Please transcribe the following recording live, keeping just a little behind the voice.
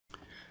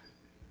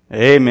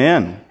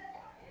Amen.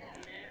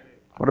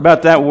 What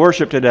about that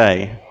worship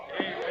today?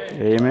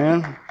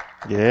 Amen.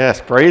 Yes,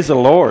 praise the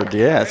Lord.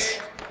 Yes.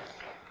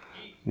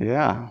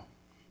 Yeah.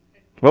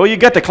 Well, you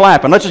got to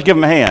clap, and let's just give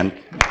them a hand.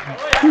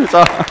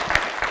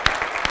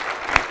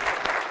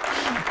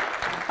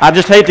 I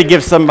just hate to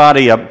give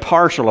somebody a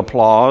partial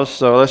applause,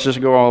 so let's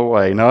just go all the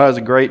way. No, that was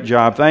a great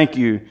job. Thank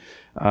you.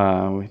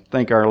 We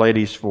thank our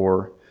ladies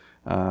for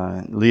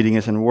leading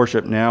us in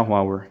worship now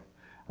while we're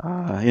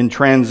in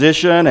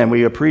transition, and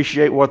we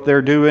appreciate what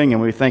they're doing,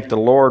 and we thank the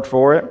Lord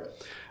for it.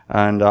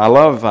 And I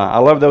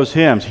love those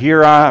hymns.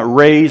 Here I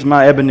raise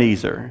my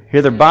Ebenezer.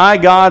 Hither by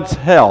God's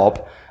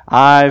help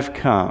I've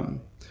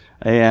come.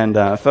 And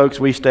folks,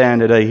 we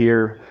stand today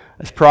here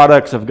as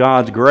products of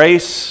God's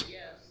grace,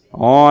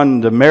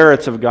 on the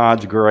merits of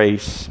God's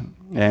grace,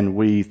 and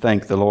we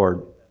thank the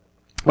Lord.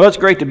 Well, it's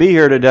great to be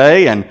here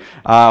today, and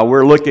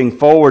we're looking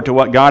forward to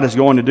what God is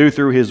going to do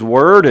through His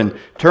Word. And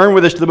turn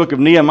with us to the book of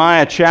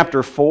Nehemiah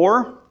chapter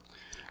 4.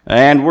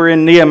 And we're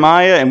in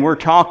Nehemiah, and we're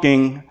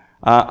talking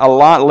a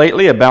lot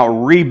lately about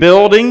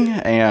rebuilding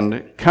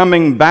and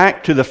coming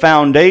back to the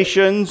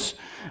foundations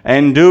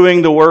and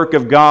doing the work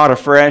of God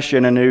afresh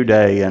in a new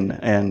day.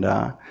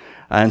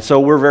 And so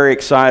we're very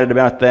excited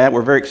about that.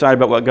 We're very excited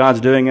about what God's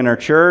doing in our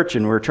church,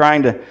 and we're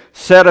trying to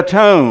set a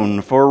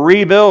tone for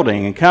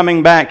rebuilding and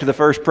coming back to the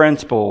first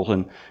principles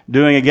and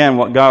doing again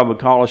what God would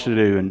call us to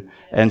do.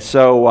 And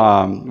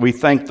so we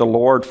thank the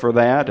Lord for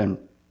that, and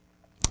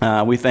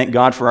we thank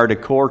God for our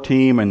decor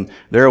team, and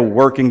they're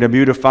working to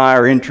beautify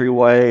our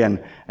entryway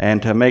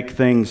and to make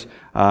things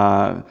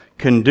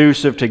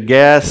conducive to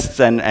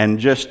guests, and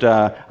just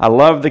I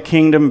love the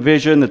kingdom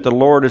vision that the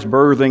Lord is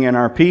birthing in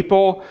our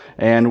people,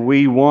 and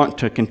we want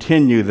to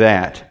continue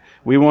that.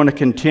 We want to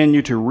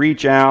continue to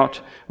reach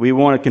out. We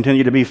want to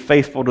continue to be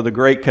faithful to the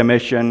Great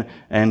Commission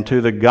and to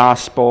the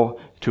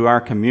gospel, to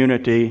our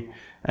community,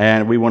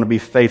 and we want to be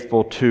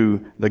faithful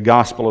to the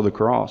gospel of the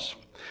cross.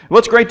 Well,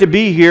 it's great to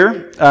be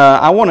here.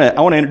 I want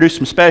to introduce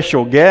some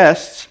special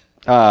guests.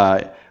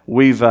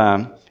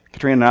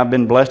 Katrina and I have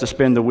been blessed to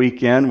spend the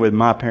weekend with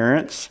my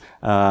parents.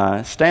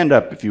 Stand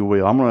up, if you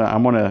will.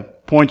 I'm gonna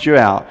point you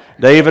out.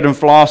 David and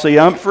Flossie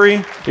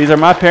Umphrey. These are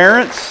my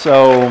parents.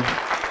 So,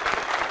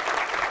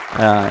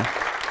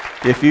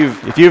 if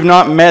you've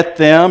not met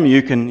them,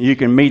 you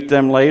can meet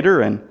them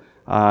later,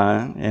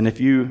 and if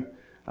you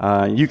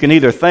can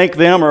either thank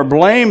them or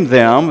blame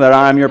them that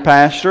I'm your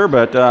pastor,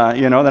 but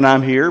that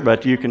I'm here.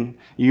 But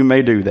you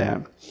may do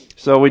that.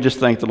 So we just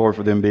thank the Lord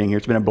for them being here.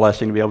 It's been a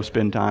blessing to be able to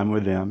spend time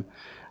with them.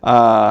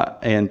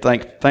 And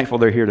thankful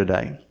they're here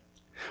today.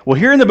 Well,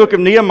 here in the book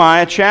of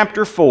Nehemiah,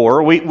 chapter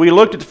 4, we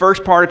looked at the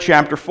first part of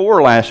chapter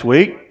 4 last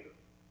week,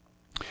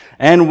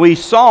 and we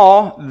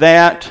saw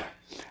that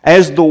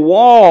as the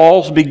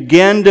walls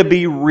began to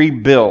be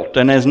rebuilt,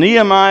 and as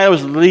Nehemiah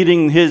was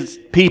leading his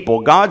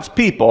people, God's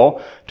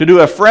people, to do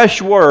a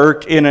fresh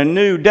work in a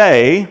new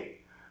day,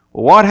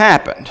 what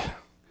happened?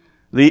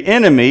 The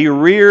enemy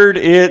reared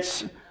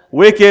its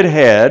wicked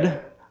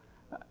head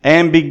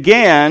and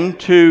began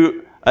to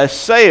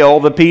assail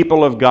the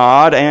people of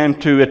God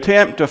and to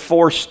attempt to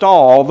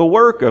forestall the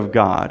work of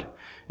God.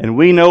 And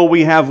we know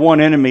we have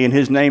one enemy, and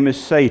his name is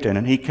Satan,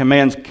 and he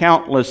commands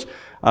countless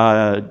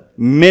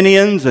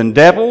minions and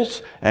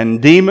devils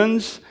and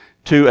demons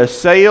to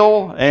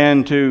assail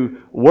and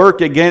to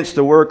work against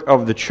the work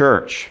of the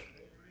church.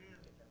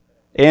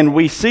 And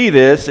we see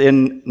this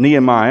in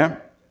Nehemiah.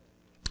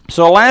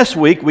 So last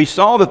week we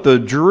saw that the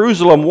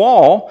Jerusalem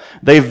wall,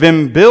 they've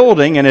been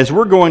building, and as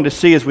we're going to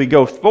see as we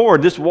go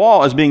forward, this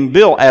wall is being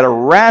built at a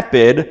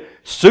rapid,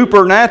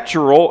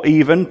 supernatural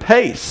even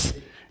pace.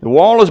 The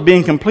wall is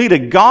being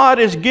completed. God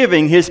is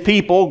giving His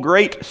people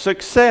great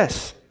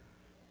success.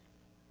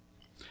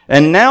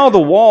 And now the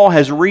wall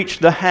has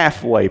reached the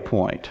halfway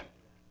point.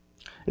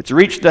 It's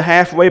reached the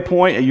halfway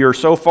point. You're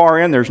so far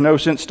in, there's no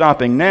sense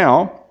stopping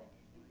now.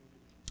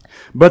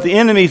 But the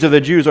enemies of the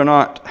Jews are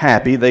not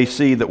happy. They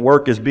see that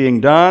work is being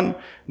done.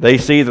 They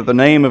see that the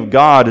name of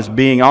God is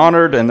being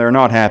honored, and they're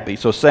not happy.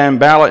 So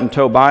Sanballat and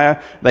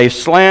Tobiah, they've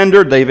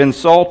slandered, they've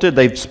insulted,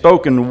 they've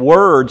spoken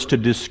words to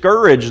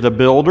discourage the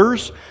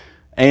builders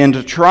and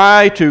to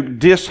try to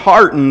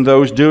dishearten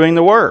those doing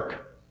the work.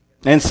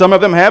 And some of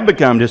them have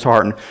become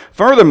disheartened.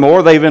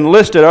 Furthermore, they've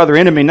enlisted other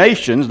enemy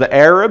nations, the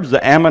Arabs,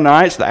 the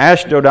Ammonites, the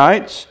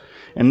Ashdodites,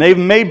 and they've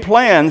made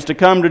plans to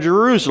come to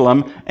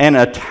Jerusalem and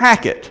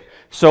attack it.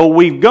 So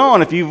we've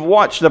gone, if you've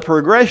watched the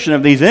progression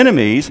of these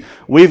enemies,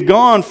 we've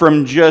gone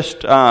from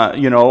just,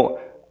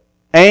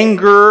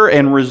 anger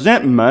and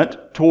resentment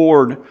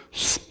toward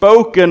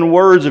spoken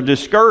words of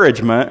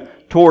discouragement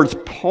towards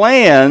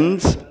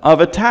plans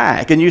of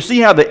attack. And you see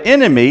how the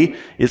enemy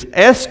is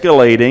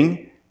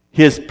escalating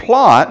his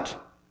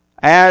plot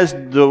as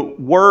the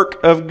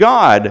work of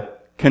God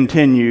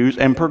continues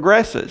and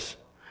progresses.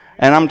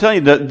 And I'm telling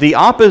you that the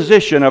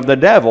opposition of the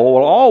devil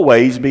will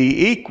always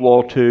be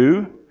equal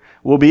to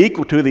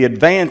the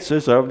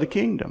advances of the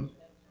kingdom.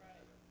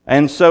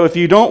 And so if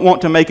you don't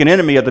want to make an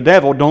enemy of the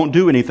devil, don't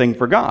do anything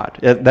for God.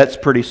 That's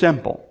pretty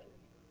simple.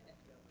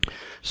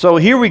 So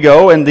here we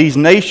go, and these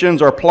nations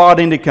are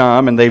plotting to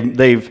come, and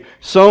they've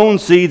sown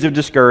seeds of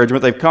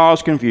discouragement, they've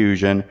caused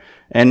confusion,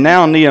 and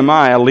now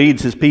Nehemiah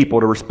leads his people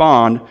to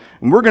respond.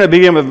 And we're going to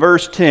begin with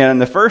verse 10,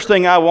 and the first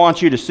thing I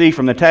want you to see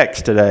from the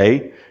text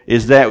today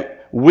is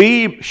that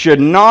we should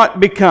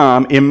not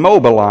become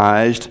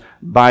immobilized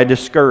by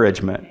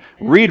discouragement.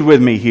 Read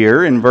with me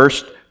here in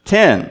verse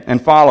 10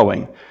 and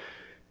following.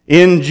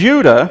 In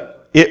Judah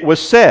it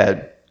was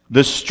said,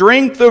 the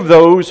strength of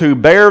those who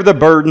bear the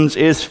burdens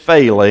is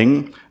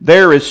failing.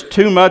 There is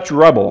too much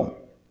rubble.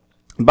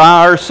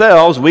 By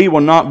ourselves we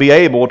will not be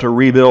able to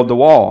rebuild the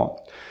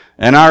wall.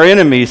 And our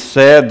enemies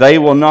said they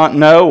will not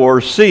know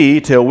or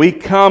see till we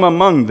come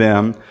among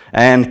them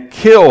and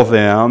kill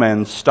them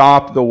and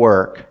stop the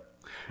work.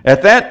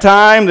 At that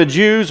time the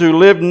Jews who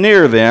lived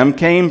near them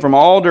came from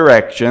all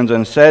directions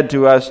and said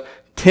to us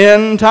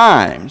 10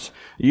 times,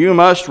 you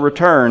must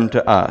return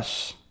to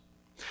us.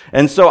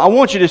 And so I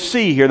want you to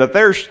see here that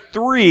there's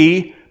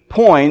 3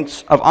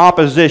 points of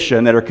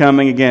opposition that are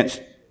coming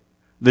against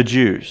the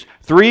Jews.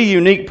 3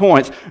 unique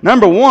points.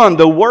 Number 1,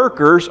 the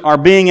workers are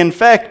being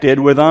infected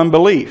with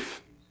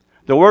unbelief.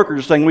 The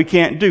workers are saying, we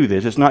can't do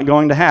this. It's not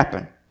going to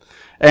happen.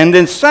 And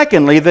then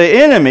secondly, the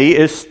enemy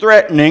is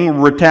threatening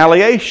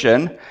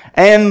retaliation.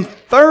 And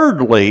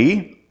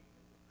thirdly,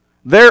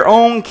 their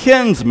own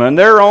kinsmen,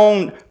 their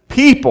own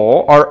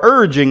people are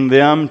urging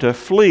them to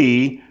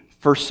flee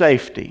for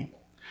safety.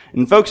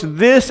 And folks,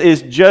 this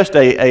is just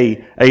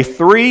a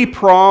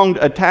 3-pronged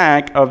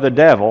attack of the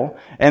devil,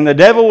 and the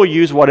devil will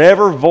use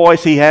whatever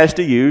voice he has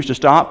to use to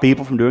stop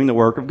people from doing the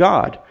work of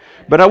God.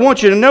 But I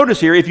want you to notice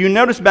here, if you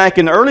notice back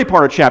in the early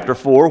part of chapter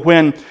 4,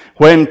 when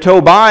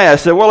Tobiah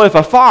said, well, if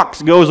a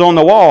fox goes on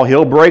the wall,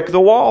 he'll break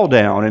the wall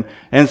down.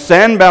 And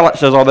Sanballat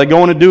says, are they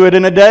going to do it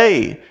in a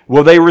day?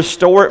 Will they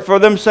restore it for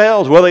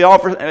themselves? Will they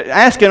offer?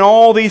 Asking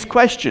all these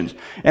questions.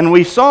 And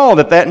we saw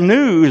that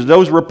news,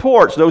 those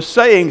reports, those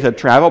sayings had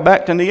traveled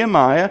back to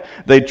Nehemiah.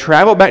 They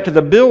traveled back to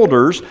the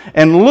builders.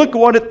 And look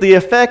the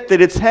effect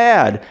that it's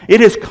had. It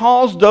has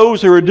caused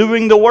those who are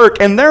doing the work,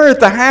 and they're at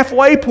the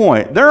halfway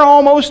point. They're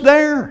almost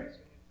there.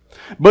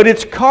 But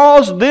it's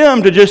caused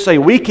them to just say,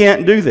 we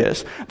can't do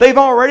this. They've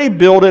already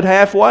built it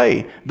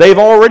halfway. They've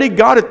already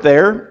got it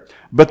there.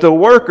 But the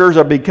workers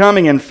are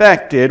becoming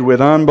infected with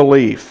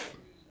unbelief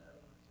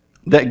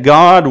that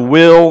God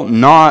will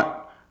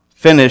not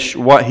finish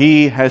what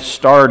He has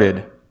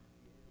started,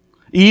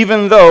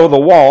 even though the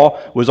wall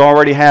was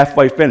already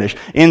halfway finished.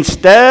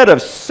 Instead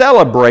of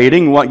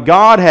celebrating what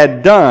God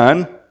had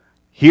done,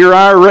 here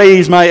I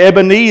raise my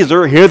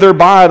Ebenezer, hither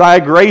by thy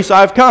grace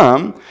I've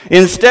come.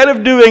 Instead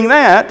of doing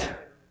that,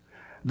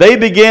 they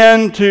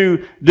began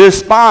to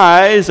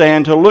despise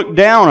and to look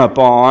down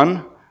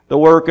upon the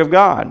work of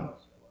God.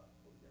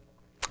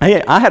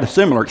 Hey, I had a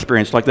similar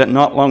experience like that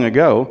not long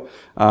ago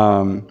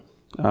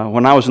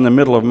when I was in the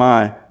middle of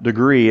my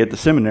degree at the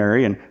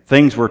seminary, and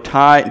things were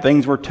tight,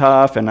 things were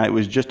tough, and it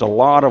was just a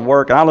lot of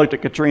work. I looked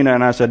at Katrina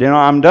and I said,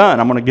 I'm done.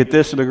 I'm going to get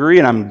this degree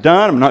and I'm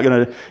done. I'm not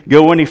going to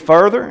go any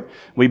further.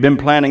 We've been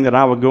planning that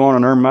I would go on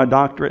and earn my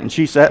doctorate. And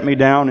she sat me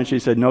down and she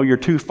said, no, you're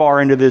too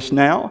far into this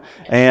now.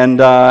 And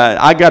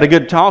I got a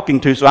good talking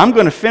to, so I'm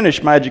going to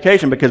finish my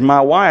education because my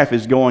wife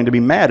is going to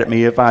be mad at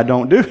me if I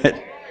don't do it.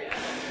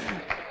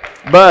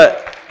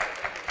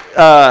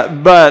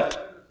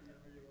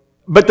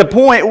 But the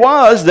point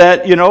was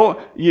that,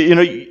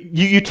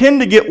 you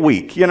tend to get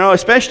weak,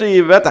 especially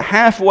at the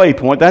halfway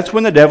point. That's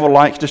when the devil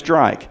likes to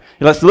strike.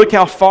 Let's look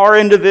how far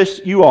into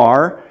this you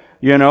are,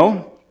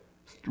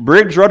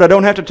 Briggs Road, I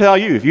don't have to tell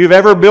you. If you've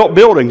ever built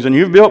buildings, and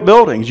you've built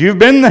buildings, you've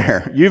been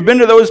there. You've been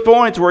to those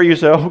points where you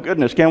say, oh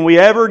goodness, can we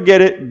ever get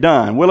it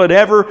done? Will it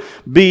ever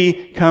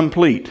be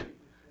complete?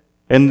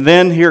 And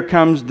then here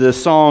comes the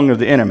song of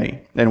the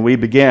enemy, and we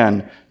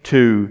begin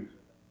to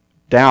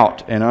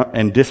doubt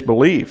and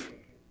disbelieve.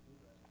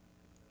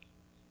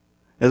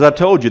 As I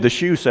told you, the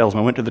shoe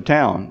salesman went to the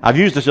town. I've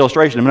used this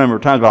illustration a number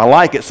of times, but I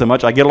like it so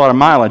much I get a lot of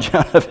mileage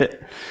out of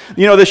it.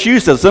 The shoe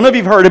salesman, some of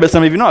you have heard of it,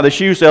 some of you not. The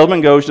shoe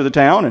salesman goes to the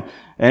town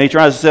and he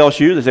tries to sell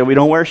shoes. They say, we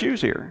don't wear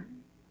shoes here.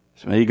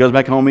 So he goes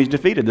back home, he's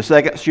defeated. The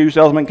second shoe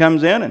salesman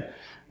comes in and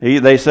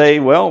they say,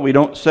 well, we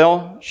don't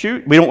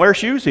wear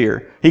shoes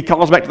here. He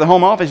calls back to the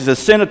home office, he says,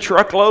 send a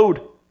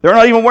truckload. They're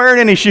not even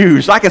wearing any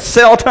shoes. I could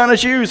sell a ton of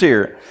shoes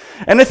here.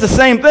 And it's the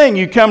same thing.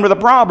 You come to the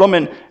problem,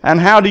 and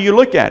how do you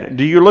look at it?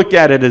 Do you look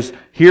at it as,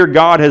 here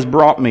God has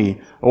brought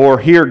me, or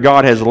here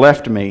God has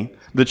left me?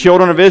 The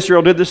children of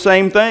Israel did the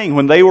same thing.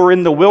 When they were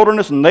in the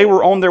wilderness and they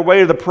were on their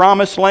way to the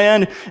promised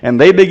land and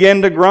they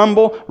began to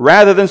grumble,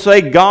 rather than say,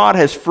 God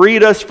has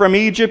freed us from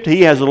Egypt,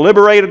 He has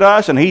liberated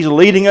us, and He's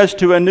leading us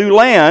to a new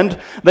land,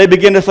 they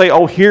begin to say,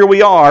 oh, here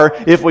we are.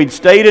 If we'd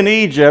stayed in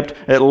Egypt,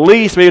 at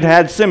least we'd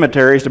had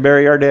cemeteries to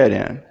bury our dead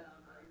in.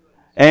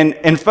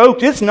 And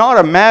folks, it's not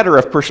a matter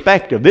of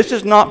perspective. This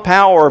is not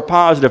power or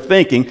positive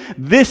thinking.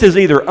 This is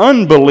either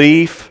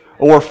unbelief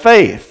or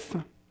faith.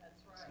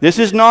 This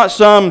is not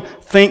some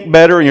think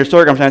better and your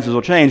circumstances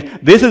will change.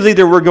 This is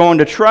either we're going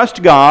to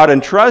trust God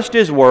and trust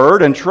His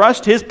Word and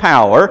trust His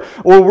power,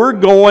 or we're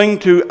going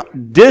to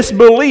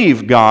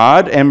disbelieve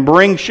God and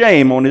bring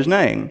shame on His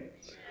name.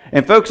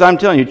 And folks, I'm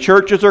telling you,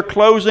 churches are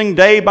closing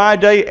day by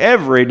day,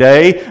 every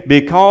day,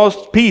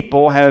 because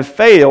people have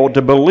failed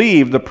to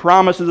believe the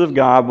promises of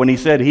God when He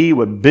said He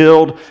would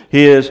build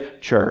His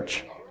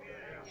church.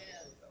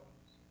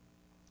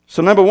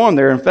 So number one,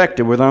 they're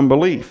infected with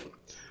unbelief.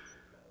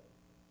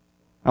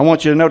 I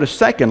want you to notice,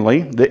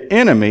 secondly, the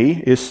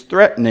enemy is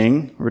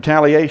threatening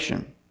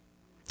retaliation.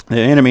 The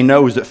enemy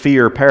knows that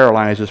fear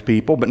paralyzes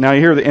people, but now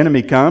you hear the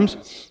enemy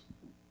comes,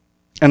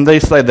 and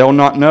they say they'll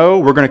not know.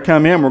 We're going to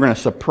come in, we're going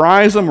to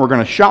surprise them, we're going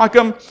to shock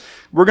them,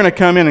 we're going to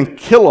come in and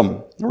kill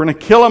them. We're going to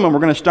kill them, and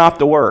we're going to stop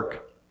the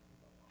work.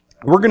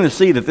 We're going to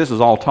see that this is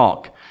all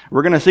talk.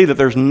 We're going to see that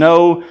there's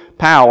no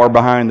power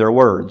behind their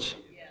words.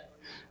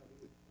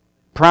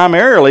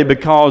 Primarily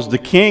because the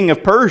king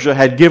of Persia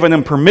had given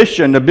them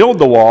permission to build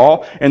the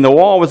wall, and the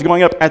wall was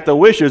going up at the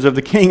wishes of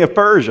the king of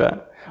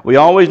Persia. We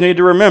always need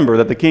to remember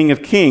that the King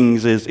of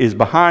Kings is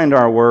behind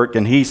our work,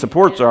 and He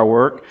supports our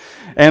work.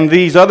 And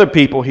these other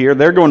people here,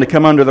 they're going to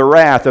come under the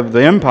wrath of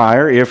the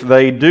empire if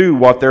they do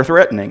what they're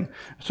threatening.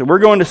 So we're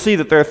going to see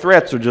that their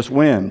threats are just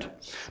wind.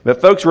 But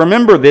folks,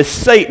 remember this,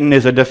 Satan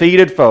is a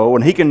defeated foe,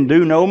 and he can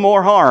do no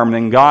more harm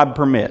than God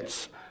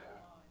permits.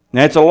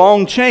 Now, it's a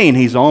long chain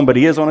he's on, but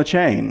he is on a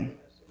chain.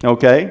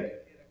 Okay?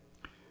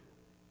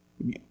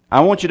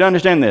 I want you to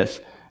understand this.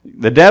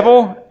 The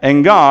devil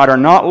and God are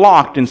not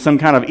locked in some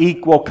kind of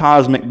equal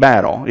cosmic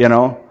battle, you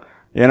know.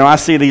 I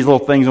see these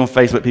little things on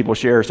Facebook people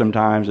share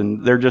sometimes,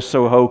 and they're just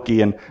so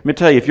hokey. And let me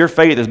tell you, if your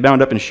faith is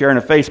bound up in sharing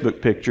a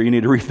Facebook picture, you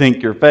need to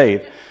rethink your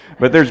faith.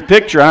 But there's a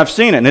picture, I've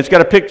seen it, and it's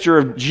got a picture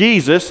of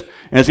Jesus,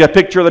 and it's got a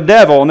picture of the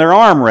devil, and they're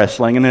arm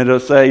wrestling, and it'll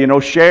say,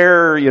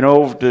 share,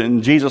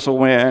 and Jesus will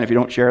win. If you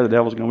don't share, the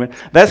devil's going to win.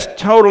 That's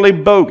totally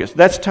bogus.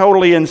 That's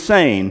totally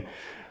insane.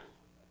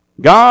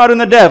 God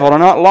and the devil are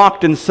not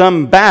locked in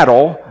some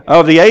battle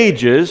of the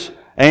ages,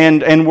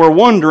 and we're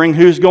wondering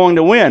who's going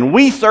to win.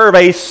 We serve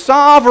a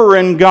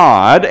sovereign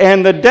God,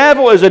 and the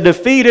devil is a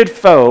defeated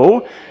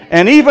foe.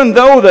 And even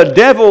though the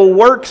devil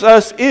works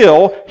us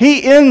ill,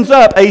 he ends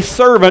up a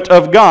servant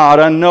of God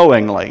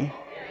unknowingly.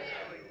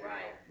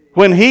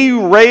 When he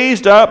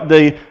raised up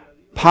the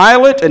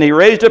Pilate, and he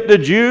raised up the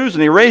Jews,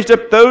 and he raised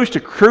up those to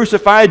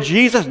crucify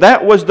Jesus,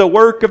 that was the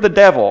work of the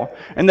devil.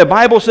 And the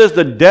Bible says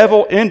the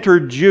devil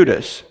entered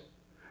Judas.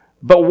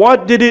 But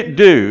what did it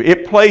do?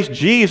 It placed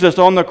Jesus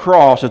on the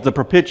cross as the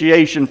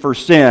propitiation for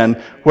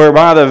sin,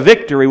 whereby the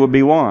victory would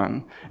be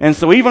won. And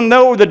so even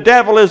though the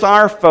devil is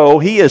our foe,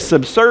 he is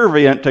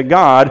subservient to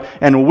God,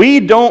 and we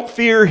don't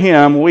fear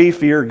him, we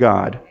fear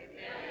God.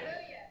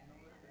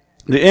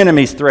 The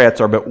enemy's threats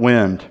are but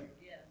wind.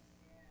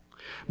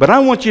 But I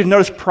want you to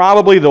notice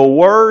probably the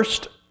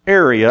worst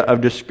area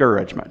of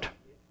discouragement.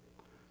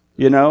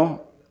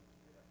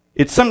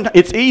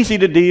 It's easy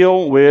to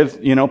deal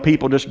with,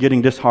 people just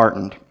getting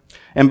disheartened.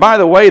 And by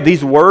the way,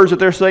 these words that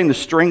they're saying, the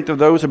strength of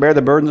those who bear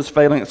the burdens is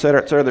failing,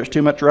 etc., there's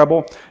too much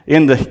trouble.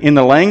 In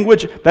the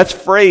language, that's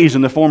phrased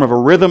in the form of a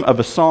rhythm of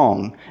a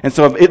song. And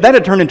so if that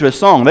had turned into a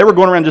song, they were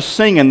going around just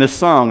singing this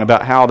song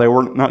about how they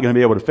were not going to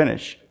be able to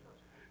finish.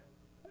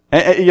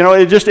 And,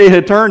 it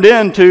had turned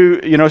into,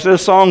 instead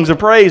of songs of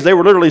praise, they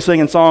were literally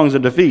singing songs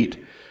of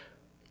defeat.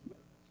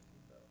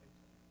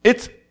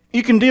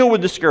 You can deal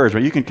with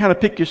discouragement. You can kind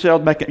of pick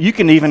yourself back up. You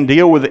can even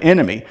deal with the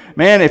enemy.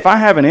 Man, if I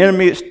have an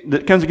enemy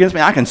that comes against me,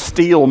 I can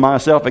steel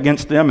myself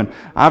against them, and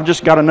I've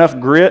just got enough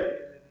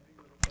grit.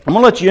 I'm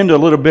going to let you into a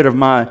little bit of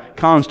my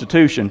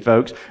constitution,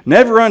 folks.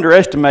 Never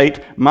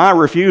underestimate my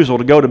refusal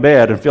to go to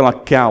bed and feel like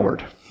a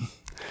coward.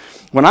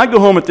 When I go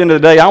home at the end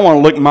of the day, I want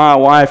to look my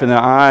wife in the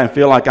eye and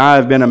feel like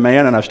I've been a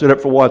man and I've stood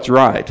up for what's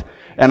right.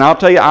 And I'll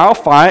tell you, I'll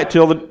fight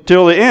till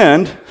the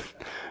end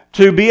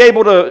to be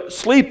able to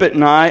sleep at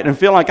night and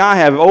feel like I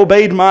have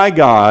obeyed my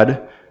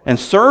God and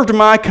served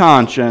my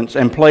conscience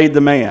and played the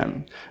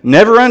man.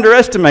 Never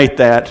underestimate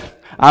that.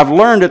 I've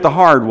learned it the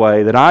hard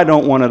way that I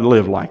don't want to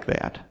live like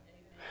that.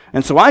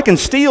 And so I can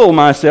steel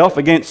myself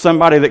against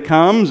somebody that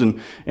comes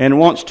and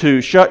wants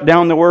to shut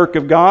down the work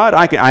of God.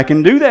 I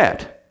can do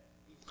that.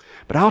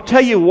 But I'll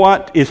tell you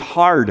what is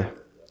hard.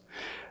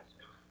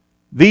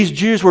 These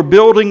Jews were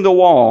building the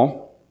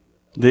wall.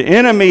 The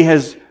enemy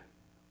has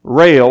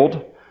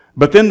railed.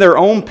 But then their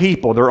own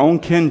people, their own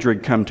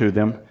kindred come to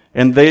them,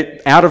 and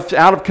they, out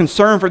of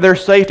concern for their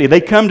safety,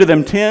 they come to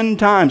them 10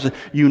 times.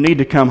 You need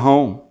to come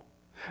home.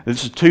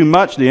 This is too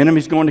much. The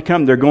enemy's going to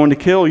come. They're going to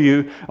kill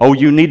you. Oh,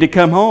 you need to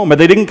come home. But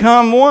they didn't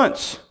come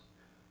once.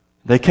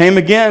 They came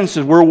again and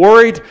said, we're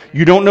worried.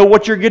 You don't know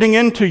what you're getting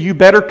into. You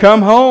better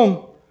come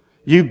home.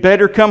 You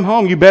better come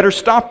home. You better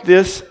stop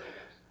this.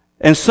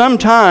 And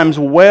sometimes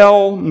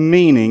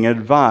well-meaning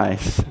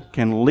advice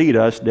can lead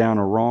us down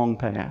a wrong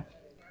path.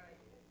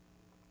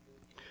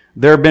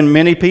 There have been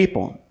many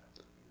people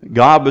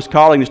God was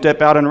calling to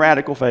step out in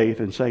radical faith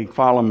and say,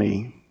 follow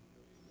me.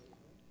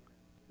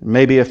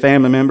 Maybe a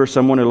family member,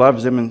 someone who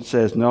loves them and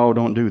says, no,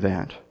 don't do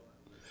that.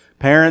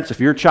 Parents, if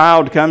your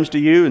child comes to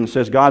you and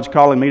says, God's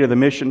calling me to the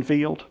mission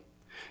field,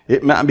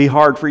 it might be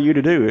hard for you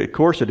to do. Of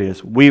course it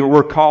is.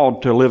 We're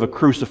called to live a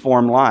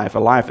cruciform life, a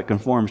life that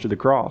conforms to the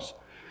cross.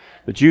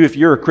 But if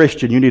you're a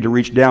Christian, you need to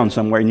reach down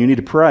somewhere and you need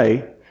to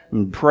pray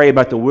and pray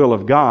about the will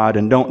of God,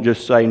 and don't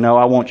just say, no,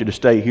 I want you to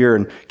stay here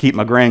and keep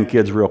my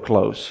grandkids real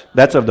close.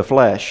 That's of the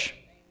flesh.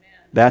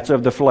 That's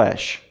of the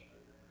flesh.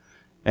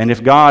 And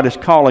if God is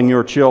calling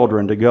your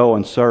children to go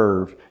and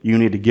serve, you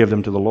need to give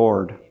them to the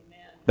Lord.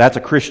 That's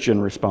a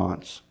Christian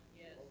response.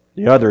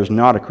 The other is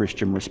not a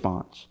Christian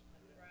response.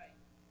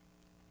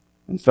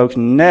 And folks,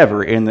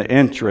 never in the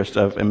interest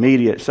of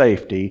immediate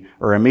safety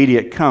or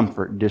immediate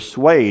comfort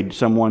dissuade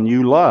someone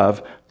you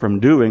love from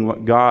doing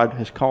what God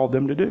has called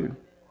them to do.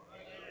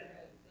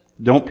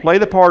 Don't play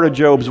the part of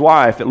Job's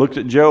wife that looks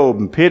at Job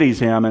and pities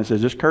him and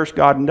says, just curse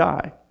God and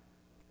die.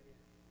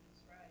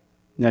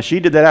 Now, she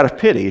did that out of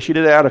pity. She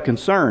did that out of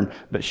concern,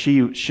 but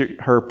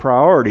her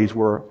priorities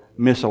were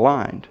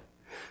misaligned.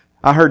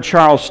 I heard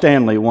Charles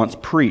Stanley once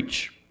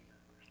preach,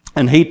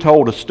 and he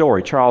told a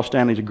story. Charles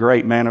Stanley's a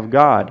great man of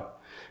God.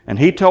 And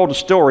he told a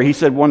story. He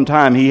said one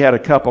time he had a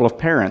couple of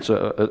parents,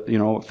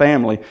 a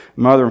family,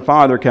 mother and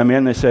father come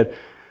in. They said,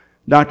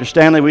 Dr.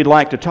 Stanley, we'd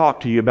like to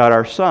talk to you about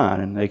our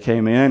son. And they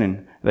came in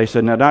and they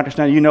said, now, Dr.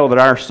 Stanley, you know that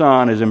our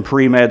son is in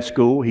pre-med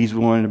school. He's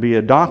going to be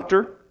a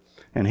doctor.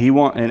 And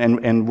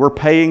and we're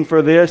paying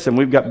for this, and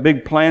we've got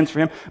big plans for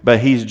him.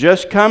 But he's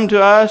just come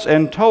to us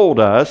and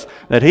told us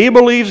that he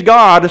believes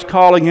God is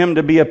calling him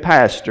to be a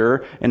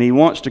pastor, and he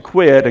wants to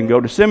quit and go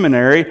to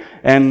seminary.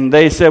 And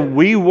they said,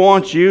 we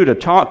want you to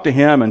talk to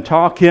him and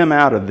talk him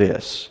out of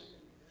this.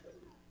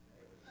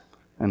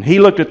 And he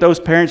looked at those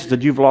parents and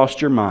said, you've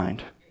lost your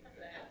mind.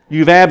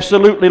 You've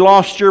absolutely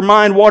lost your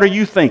mind. What are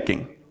you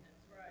thinking?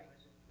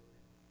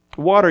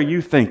 What are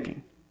you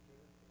thinking?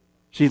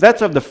 See,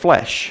 that's of the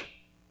flesh.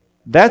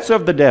 That's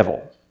of the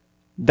devil.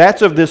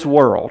 That's of this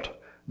world.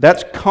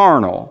 That's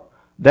carnal.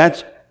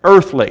 That's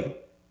earthly.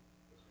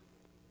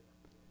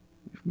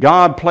 If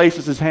God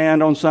places His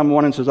hand on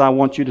someone and says, I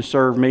want you to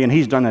serve me, and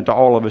He's done that to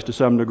all of us to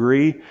some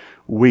degree,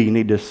 we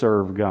need to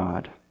serve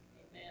God.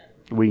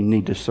 We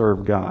need to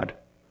serve God.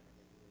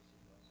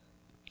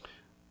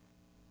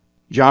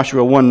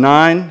 Joshua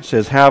 1:9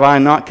 says, have I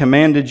not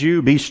commanded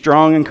you, be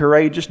strong and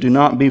courageous, do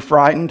not be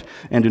frightened,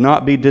 and do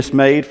not be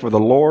dismayed, for the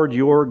Lord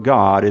your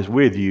God is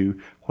with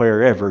you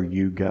wherever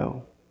you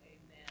go.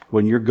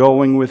 When you're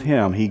going with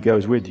Him, He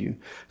goes with you.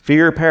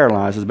 Fear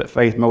paralyzes, but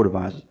faith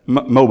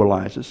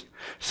mobilizes.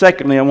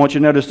 Secondly, I want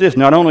you to notice this.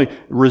 Not only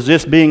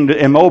resist being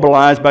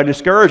immobilized by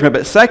discouragement,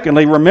 but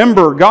secondly,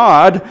 remember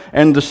God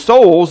and the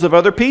souls of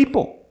other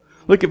people.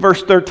 Look at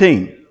verse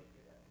 13.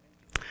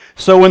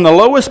 So in the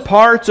lowest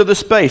parts of the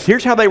space,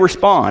 here's how they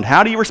respond.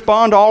 How do you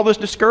respond to all this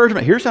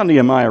discouragement? Here's how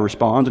Nehemiah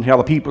responds and how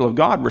the people of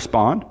God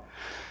respond.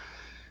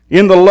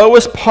 In the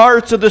lowest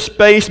parts of the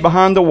space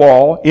behind the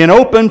wall, in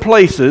open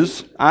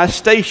places, I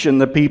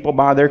stationed the people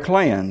by their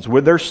clans,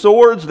 with their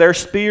swords, their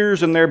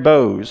spears, and their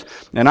bows.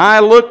 And I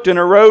looked and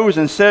arose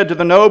and said to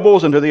the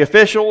nobles and to the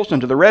officials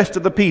and to the rest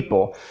of the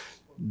people,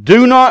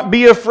 do not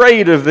be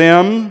afraid of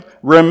them.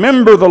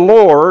 Remember the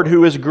Lord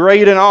who is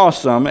great and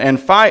awesome, and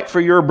fight for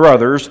your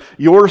brothers,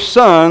 your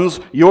sons,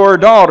 your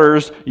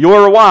daughters,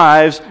 your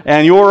wives,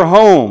 and your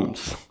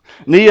homes.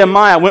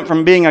 Nehemiah went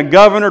from being a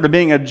governor to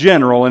being a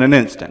general in an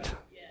instant.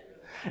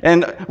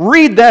 And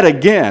read that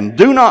again.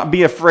 Do not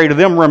be afraid of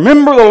them.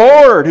 Remember the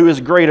Lord who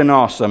is great and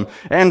awesome.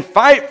 And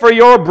fight for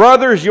your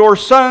brothers, your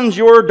sons,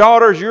 your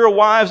daughters, your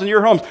wives, and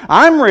your homes.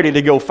 I'm ready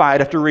to go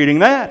fight after reading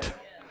that.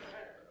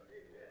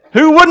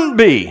 Who wouldn't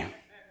be?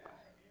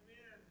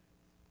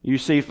 You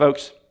see,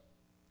 folks,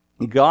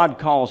 God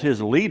calls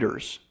His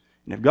leaders.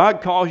 And if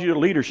God calls you to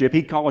leadership,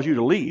 He calls you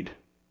to lead.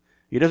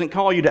 He doesn't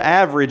call you to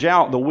average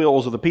out the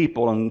wills of the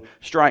people and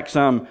strike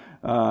some,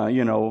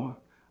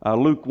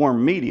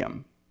 lukewarm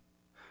medium.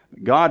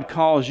 God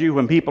calls you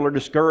when people are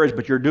discouraged,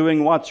 but you're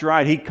doing what's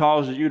right. He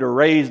calls you to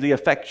raise the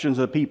affections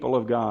of the people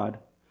of God,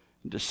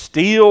 to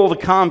steal the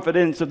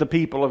confidence of the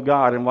people of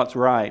God in what's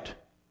right.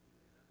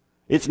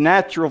 It's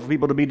natural for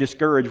people to be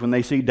discouraged when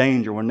they see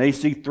danger, when they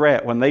see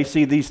threat, when they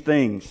see these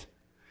things.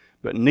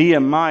 But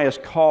Nehemiah's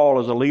call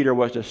as a leader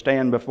was to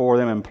stand before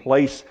them and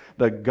place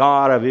the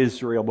God of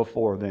Israel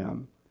before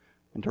them,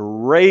 and to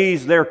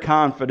raise their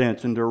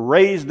confidence and to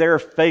raise their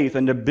faith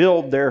and to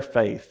build their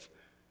faith,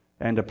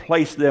 and to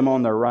place them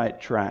on the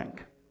right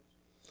track.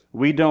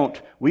 We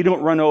don't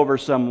run over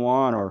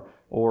someone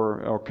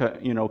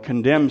or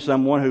condemn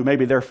someone who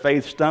maybe their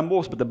faith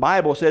stumbles, but the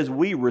Bible says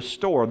we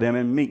restore them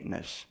in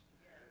meekness.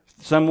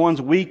 If someone's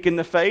weak in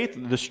the faith,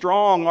 the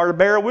strong are to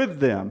bear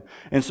with them.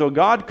 And so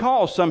God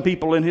calls some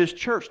people in His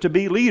church to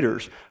be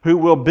leaders who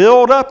will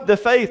build up the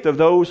faith of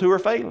those who are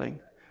failing.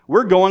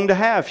 We're going to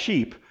have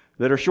sheep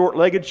that are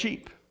short-legged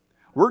sheep.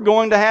 We're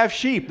going to have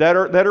sheep that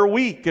are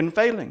weak and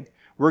failing.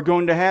 We're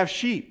going to have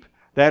sheep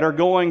that are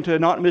going to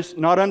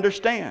not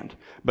understand.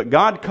 But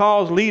God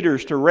calls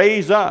leaders to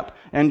raise up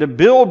and to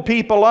build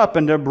people up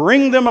and to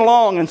bring them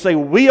along and say,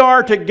 we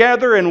are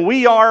together and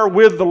we are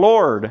with the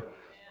Lord.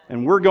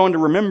 And we're going to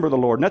remember the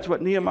Lord. And that's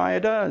what Nehemiah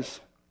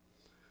does.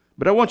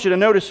 But I want you to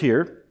notice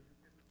here,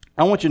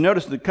 I want you to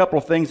notice the couple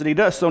of things that he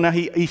does. So now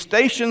he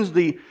stations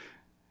the,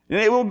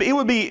 it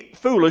would be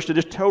foolish to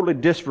just totally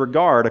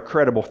disregard a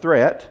credible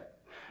threat.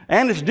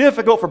 And it's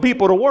difficult for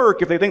people to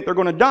work if they think they're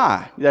going to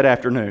die that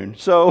afternoon.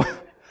 So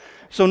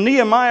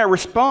Nehemiah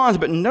responds,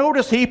 but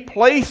notice he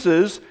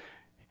places,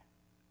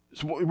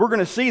 we're going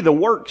to see the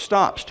work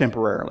stops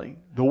temporarily.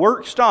 The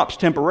work stops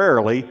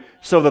temporarily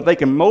so that they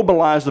can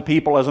mobilize the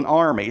people as an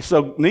army.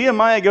 So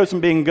Nehemiah goes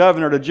from being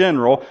governor to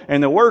general,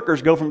 and the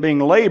workers go from being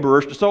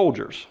laborers to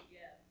soldiers.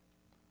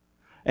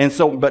 And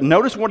so, but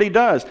notice what he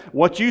does.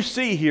 What you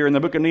see here in the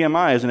book of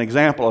Nehemiah is an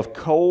example of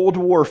cold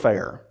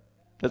warfare.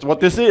 That's what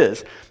this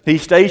is. He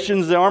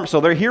stations the army. So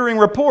they're hearing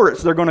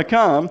reports they're going to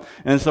come.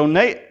 And so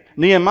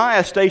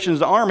Nehemiah stations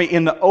the army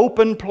in the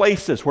open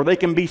places where they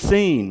can be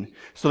seen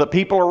so that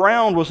people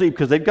around will see,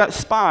 because they've got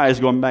spies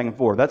going back and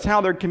forth. That's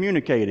how they're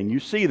communicating. You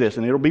see this,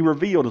 and it'll be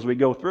revealed as we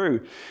go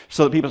through.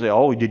 So that people say,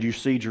 oh, did you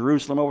see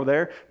Jerusalem over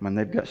there? I mean,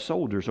 they've got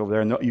soldiers over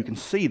there, and you can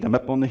see them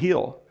up on the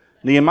hill.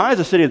 Nehemiah's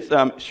a city,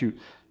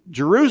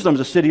 Jerusalem's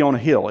a city on a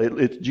hill.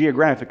 It's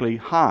geographically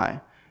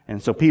high.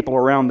 And so people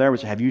around there would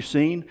say, have you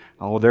seen?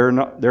 Oh, they're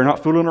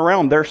not fooling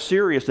around. They're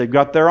serious. They've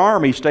got their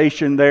army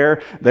stationed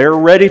there. They're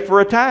ready for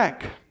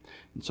attack.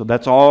 And so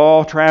that's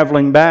all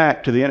traveling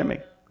back to the enemy.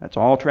 That's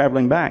all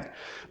traveling back.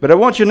 But I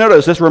want you to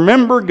notice this.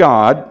 Remember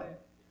God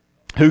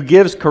who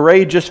gives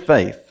courageous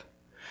faith.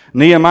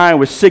 Nehemiah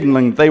was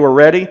signaling that they were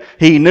ready.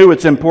 He knew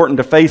it's important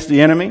to face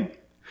the enemy.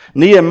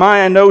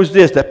 Nehemiah knows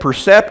this, that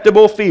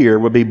perceptible fear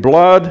would be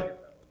blood.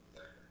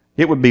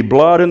 It would be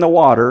blood in the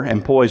water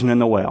and poison in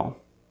the well.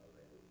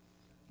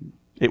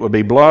 It would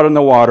be blood in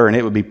the water and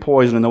it would be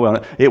poison in the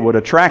well. It would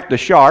attract the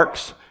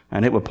sharks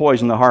and it would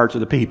poison the hearts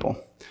of the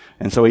people.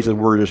 And so he said,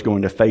 we're just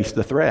going to face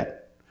the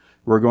threat.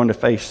 We're going to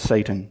face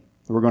Satan.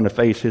 We're going to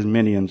face his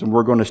minions, and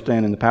we're going to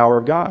stand in the power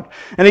of God.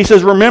 And he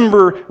says,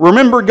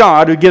 remember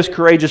God who gives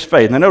courageous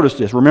faith. Now notice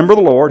this. Remember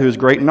the Lord who is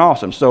great and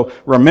awesome. So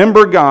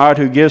remember God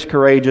who gives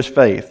courageous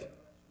faith.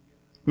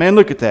 Man,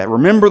 look at that.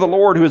 Remember the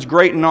Lord who is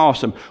great and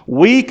awesome.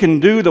 We can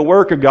do the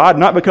work of God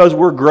not because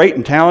we're great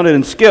and talented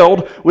and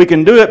skilled. We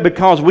can do it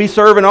because we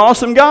serve an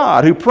awesome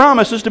God who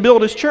promises to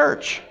build his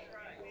church.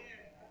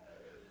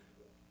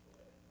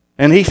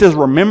 And he says,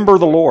 remember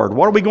the Lord.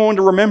 What are we going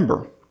to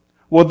remember?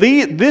 Well,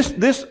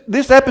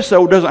 this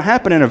episode doesn't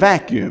happen in a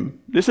vacuum.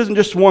 This isn't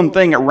just one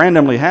thing that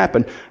randomly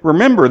happened.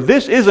 Remember,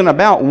 this isn't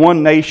about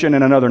one nation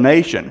and another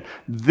nation.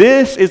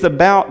 This is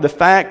about the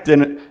fact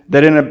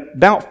that in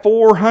about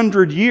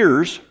 400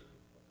 years,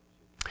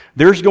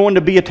 there's going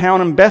to be a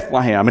town in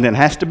Bethlehem, and it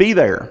has to be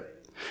there.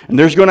 And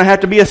there's going to have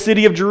to be a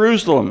city of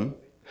Jerusalem.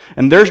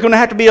 And there's going to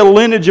have to be a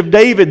lineage of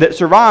David that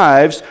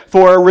survives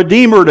for a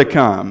Redeemer to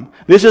come.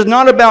 This is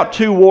not about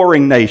two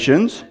warring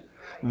nations.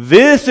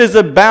 This is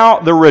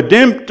about the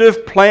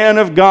redemptive plan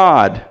of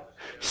God.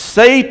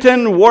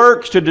 Satan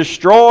works to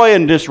destroy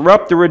and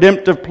disrupt the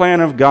redemptive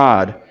plan of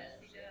God.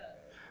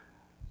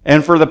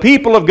 And for the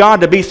people of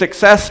God to be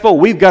successful,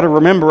 we've got to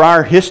remember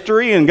our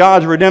history in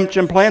God's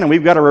redemption plan, and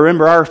we've got to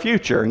remember our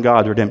future in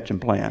God's redemption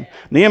plan.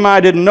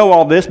 Nehemiah didn't know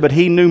all this, but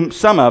he knew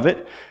some of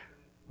it.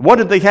 What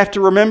did they have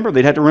to remember?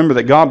 They'd have to remember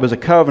that God was a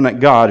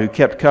covenant God who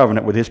kept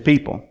covenant with his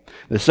people.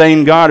 The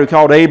same God who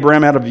called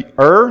Abraham out of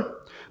Ur,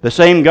 the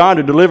same God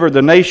who delivered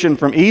the nation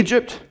from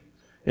Egypt.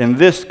 And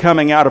this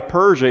coming out of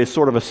Persia is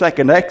sort of a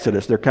second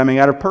Exodus. They're coming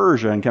out of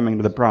Persia and coming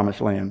to the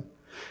Promised Land.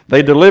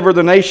 They delivered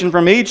the nation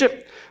from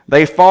Egypt.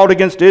 They fought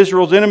against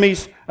Israel's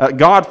enemies.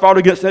 God fought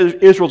against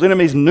Israel's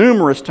enemies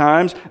numerous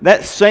times.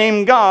 That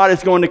same God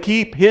is going to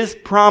keep his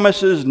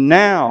promises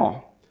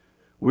now.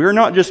 We're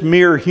not just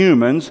mere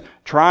humans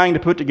trying to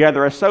put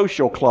together a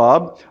social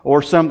club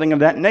or something of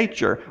that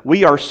nature.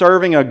 We are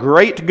serving a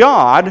great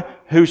God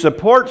who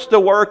supports the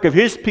work of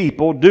his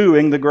people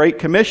doing the Great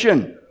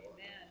Commission.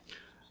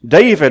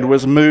 David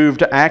was moved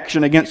to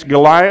action against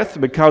Goliath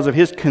because of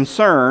his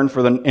concern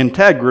for the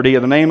integrity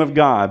of the name of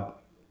God.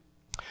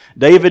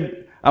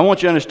 David, I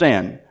want you to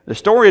understand, the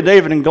story of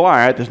David and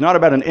Goliath is not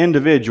about an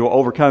individual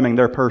overcoming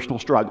their personal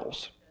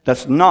struggles.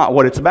 That's not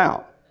what it's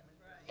about.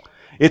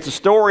 It's a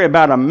story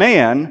about a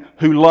man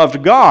who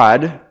loved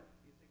God,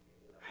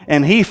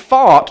 and he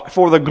fought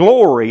for the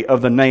glory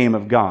of the name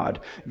of God.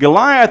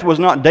 Goliath was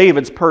not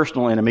David's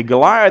personal enemy.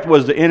 Goliath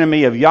was the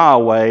enemy of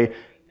Yahweh,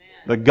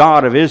 the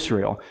God of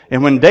Israel.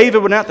 And when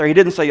David went out there, he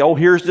didn't say, oh,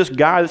 here's this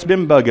guy that's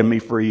been bugging me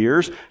for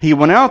years. He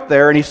went out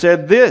there and he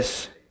said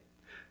this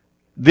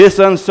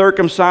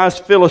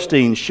uncircumcised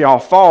Philistine shall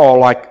fall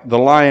like the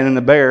lion and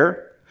the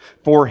bear,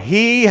 for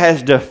he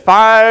has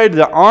defied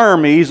the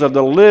armies of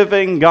the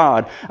living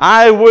God.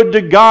 I would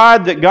to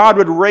God that God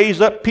would raise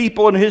up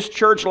people in his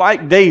church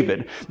like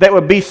David that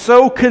would be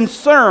so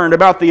concerned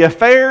about the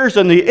affairs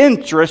and the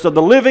interests of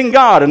the living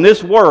God in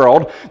this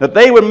world that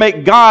they would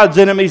make God's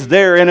enemies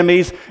their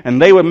enemies and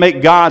they would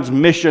make God's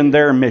mission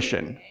their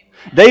mission.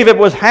 David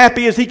was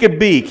happy as he could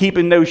be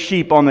keeping those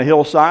sheep on the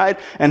hillside,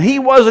 and he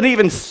wasn't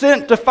even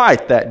sent to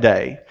fight that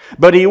day.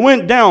 But he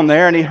went down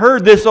there and he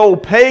heard this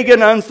old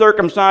pagan,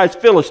 uncircumcised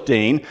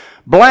Philistine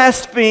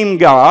blaspheme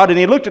God, and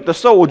he looked at the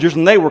soldiers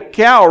and they were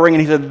cowering,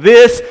 and he said,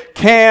 "This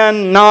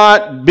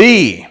cannot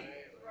be."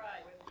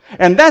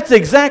 And that's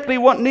exactly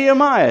what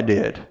Nehemiah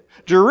did.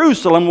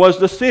 Jerusalem was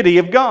the city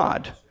of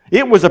God.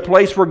 It was a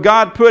place where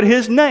God put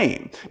His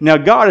name. Now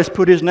God has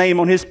put His name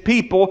on His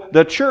people,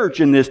 the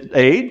church, in this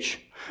age.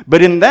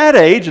 But in that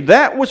age,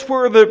 that was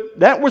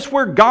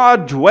where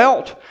God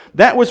dwelt.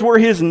 That was where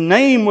His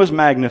name was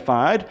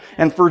magnified.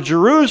 And for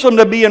Jerusalem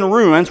to be in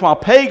ruins while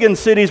pagan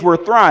cities were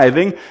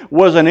thriving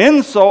was an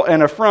insult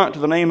and affront to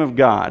the name of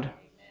God.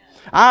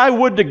 I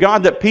would to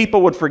God that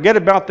people would forget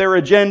about their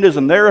agendas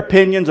and their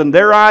opinions and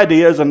their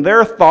ideas and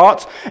their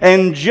thoughts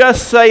and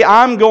just say,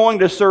 "I'm going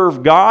to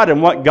serve God,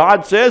 and what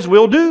God says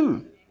we'll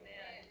do."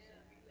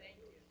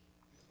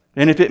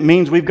 And if it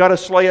means we've got to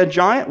slay a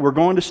giant, we're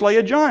going to slay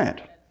a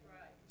giant.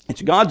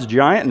 It's God's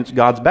giant and it's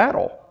God's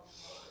battle.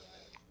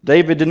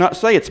 David did not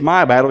say it's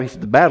my battle. He said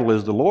the battle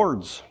is the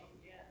Lord's.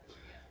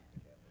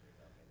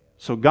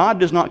 So God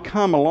does not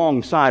come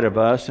alongside of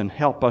us and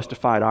help us to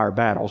fight our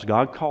battles.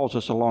 God calls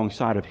us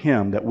alongside of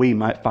Him that we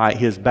might fight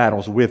His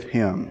battles with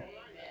Him.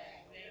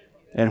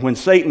 And when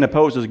Satan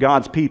opposes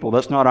God's people,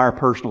 that's not our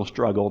personal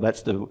struggle.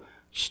 That's the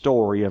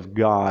story of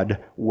God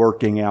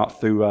working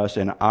out through us,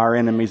 and our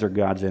enemies are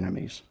God's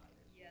enemies.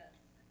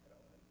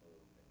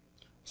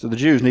 So the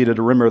Jews needed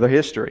to remember their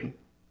history.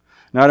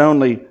 Not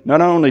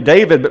only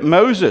David, but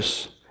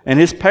Moses and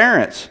his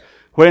parents.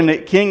 When the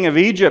king of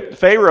Egypt,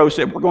 Pharaoh,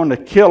 said, "We're going to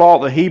kill all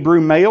the Hebrew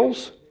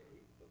males."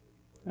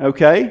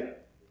 Okay?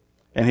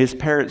 And his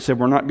parents said,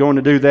 "We're not going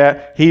to do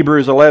that."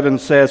 Hebrews 11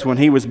 says when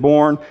he was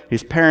born,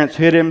 his parents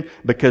hid him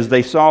because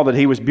they saw that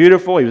he was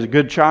beautiful, he was a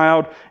good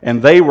child,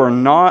 and they were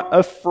not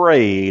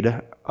afraid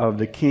of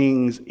the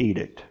king's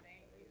edict.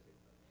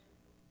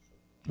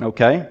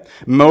 Okay?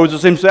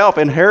 Moses himself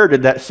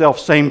inherited that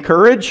self-same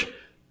courage.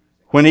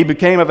 When he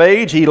became of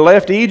age, he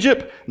left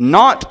Egypt,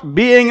 not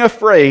being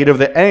afraid of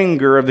the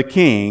anger of the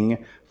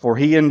king, for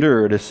he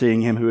endured as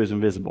seeing Him who is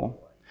invisible.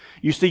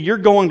 You see, you're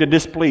going to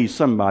displease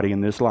somebody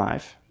in this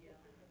life.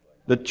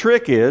 The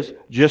trick is,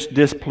 just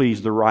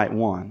displease the right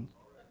one.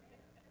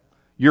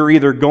 You're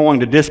either going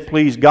to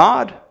displease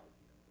God,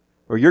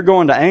 or you're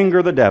going to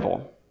anger the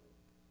devil.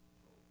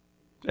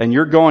 And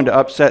you're going to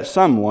upset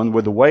someone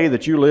with the way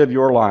that you live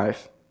your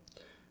life.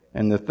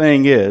 And the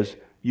thing is,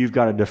 you've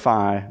got to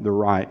defy the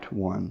right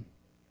one.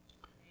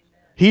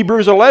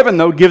 Hebrews 11,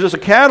 though, gives us a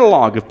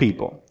catalog of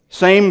people.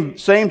 Same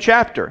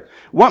chapter.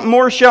 "What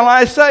more shall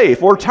I say?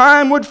 For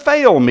time would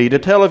fail me to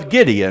tell of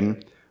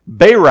Gideon,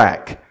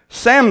 Barak,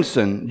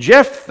 Samson,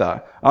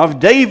 Jephthah, of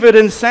David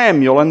and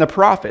Samuel and the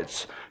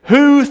prophets,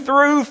 who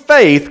through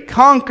faith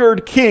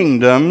conquered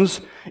kingdoms,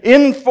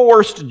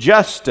 enforced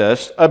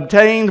justice,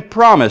 obtained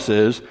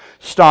promises,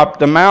 stopped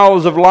the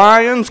mouths of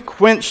lions,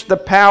 quenched the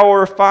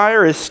power of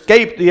fire,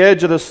 escaped the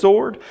edge of the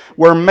sword,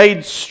 were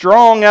made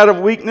strong out of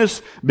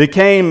weakness,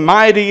 became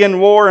mighty in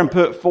war, and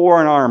put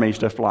foreign armies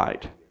to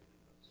flight."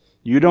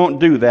 You don't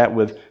do that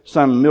with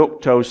some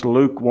milquetoast,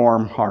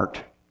 lukewarm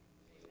heart.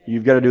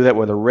 You've got to do that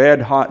with a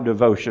red-hot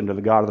devotion to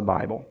the God of the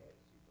Bible.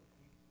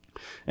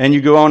 And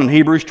you go on in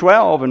Hebrews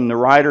 12, and the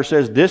writer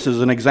says, this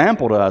is an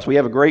example to us. We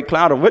have a great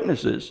cloud of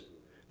witnesses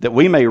that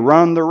we may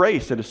run the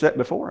race that is set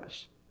before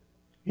us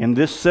in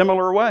this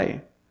similar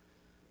way.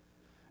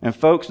 And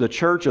folks, the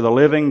church of the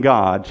living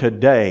God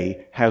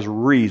today has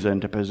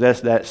reason to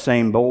possess that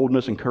same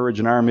boldness and courage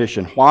in our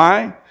mission.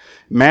 Why?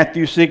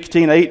 Matthew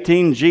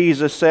 16:18,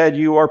 Jesus said,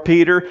 "You are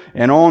Peter,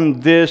 and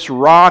on this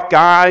rock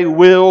I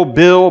will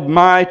build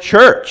my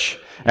church,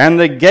 and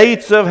the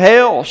gates of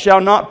hell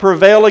shall not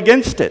prevail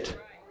against it."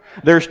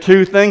 There's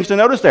two things to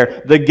notice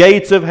there. The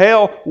gates of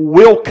hell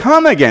will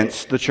come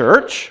against the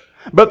church,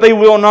 but they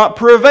will not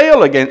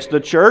prevail against the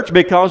church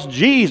because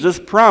Jesus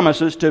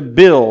promises to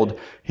build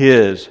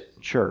His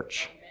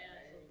church.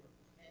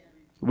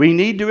 We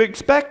need to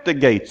expect the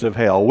gates of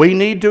hell. We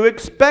need to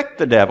expect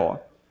the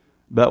devil.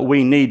 But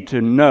we need to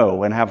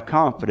know and have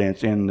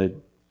confidence in the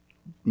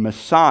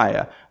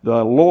Messiah,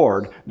 the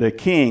Lord, the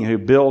King who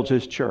builds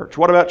His church.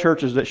 What about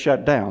churches that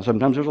shut down?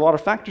 Sometimes there's a lot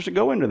of factors that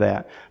go into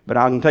that. But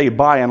I can tell you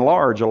by and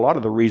large, a lot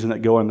of the reason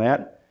that go in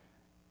that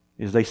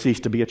is they cease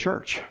to be a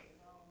church.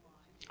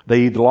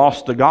 They either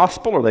lost the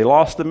gospel or they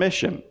lost the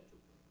mission.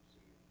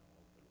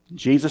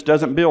 Jesus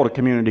doesn't build a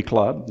community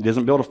club. He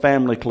doesn't build a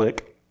family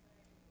clique.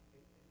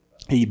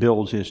 He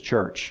builds His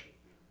church.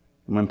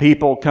 And when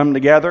people come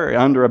together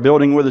under a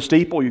building with a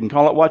steeple, you can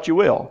call it what you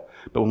will.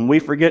 But when we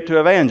forget to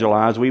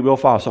evangelize, we will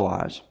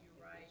fossilize.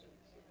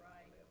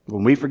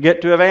 When we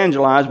forget to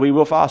evangelize, we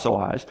will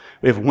fossilize.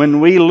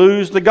 When we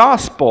lose the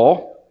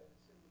gospel,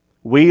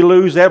 we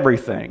lose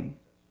everything.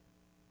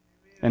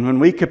 And when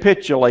we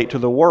capitulate to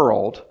the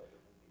world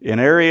in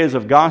areas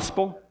of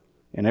gospel,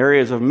 in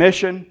areas of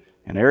mission,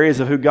 in areas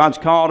of who God's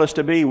called us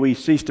to be, we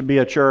cease to be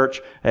a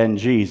church and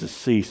Jesus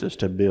ceases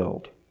to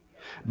build.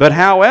 But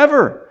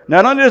however,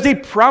 not only does He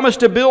promise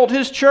to build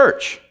His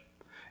church,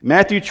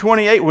 Matthew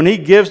 28, when he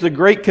gives the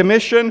Great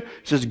Commission,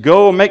 he says,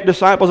 go and make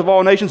disciples of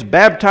all nations,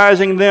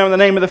 baptizing them in the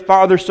name of the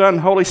Father, Son,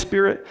 and Holy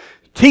Spirit,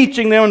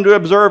 teaching them to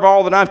observe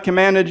all that I've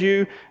commanded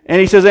you.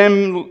 And he says,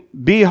 and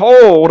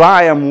behold,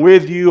 I am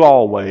with you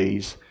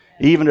always,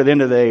 even to the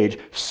end of the age.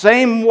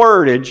 Same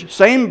wordage,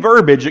 same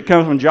verbiage that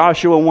comes from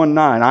Joshua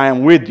 1:9. I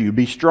am with you,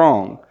 be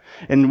strong.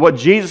 And what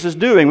Jesus is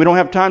doing, we don't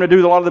have time to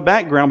do a lot of the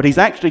background, but he's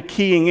actually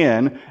keying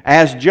in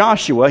as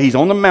Joshua. He's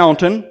on the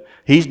mountain.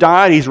 He's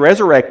died, he's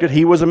resurrected.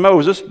 He was a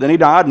Moses, then he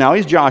died, now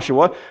he's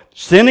Joshua,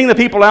 sending the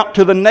people out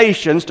to the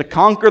nations to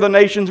conquer the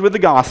nations with the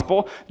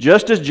gospel,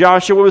 just as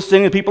Joshua was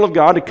sending the people of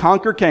God to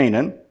conquer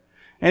Canaan.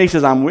 And he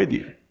says, I'm with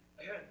you.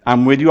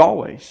 I'm with you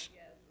always.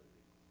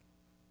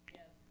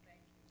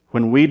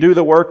 When we do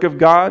the work of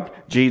God,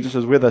 Jesus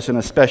is with us in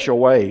a special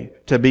way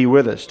to be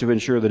with us, to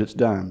ensure that it's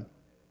done.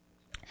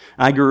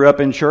 I grew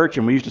up in church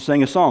and we used to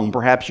sing a song.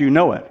 Perhaps you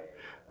know it.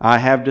 I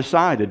have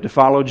decided to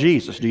follow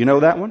Jesus. Do you know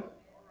that one?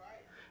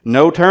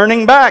 No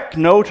turning back,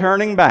 no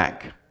turning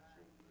back.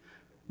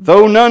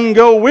 Though none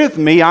go with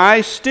me,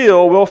 I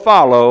still will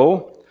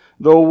follow.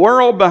 The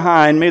world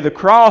behind me, the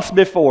cross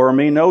before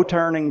me, no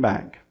turning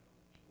back.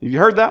 Have you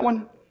heard that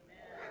one?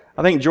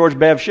 I think George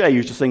Bev Shea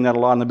used to sing that a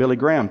lot in the Billy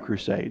Graham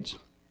crusades.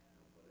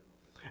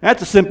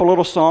 That's a simple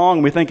little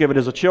song. We think of it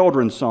as a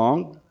children's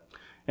song.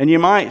 And you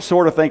might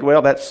sort of think,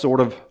 well, that's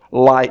sort of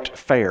light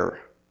fare.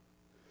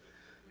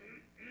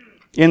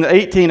 In the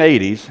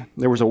 1880s,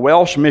 there was a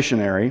Welsh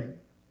missionary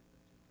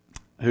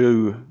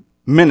who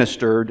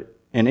ministered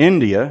in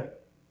India,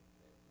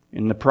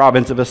 in the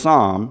province of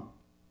Assam.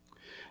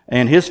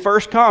 And his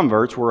first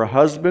converts were a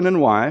husband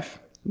and wife,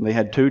 and they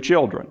had 2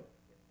 children.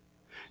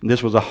 And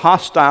this was a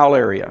hostile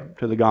area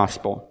to the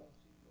gospel.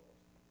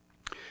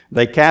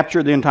 They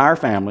captured the entire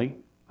family,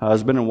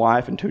 husband and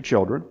wife and 2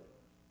 children.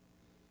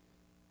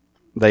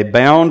 They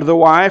bound the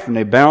wife, and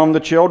they bound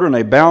the children,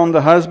 they bound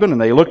the husband, and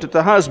they looked at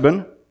the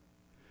husband,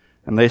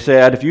 and they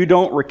said, if you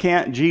don't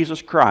recant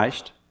Jesus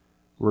Christ,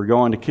 we're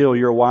going to kill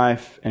your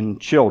wife and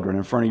children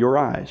in front of your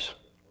eyes.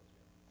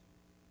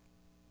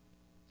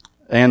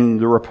 And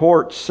the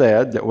report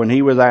said that when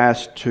he was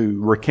asked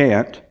to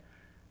recant,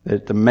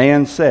 that the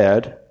man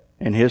said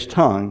in his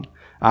tongue,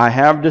 I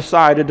have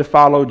decided to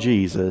follow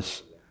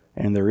Jesus,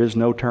 and there is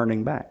no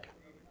turning back.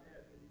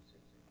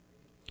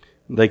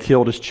 They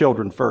killed his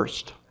children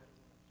first.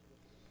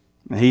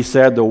 He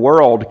said, the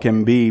world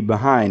can be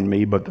behind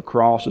me, but the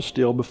cross is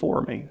still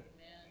before me.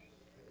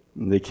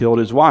 And they killed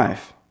his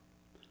wife.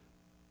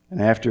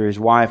 And after his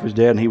wife was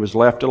dead and he was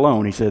left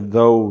alone, he said,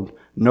 though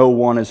no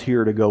one is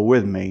here to go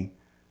with me,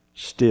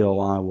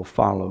 still I will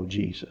follow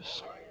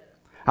Jesus.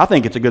 I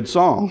think it's a good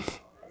song.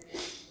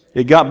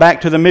 It got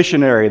back to the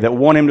missionary that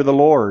won him to the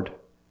Lord,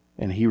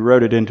 and he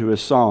wrote it into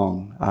his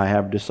song, I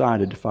have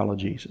decided to follow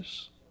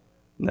Jesus.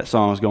 And that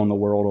song's gone the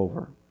world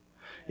over.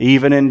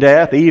 Even in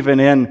death, even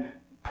in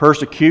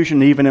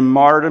persecution, even in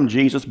martyrdom,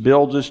 Jesus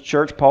builds His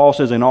church. Paul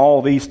says, in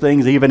all these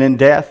things, even in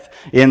death,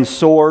 in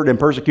sword and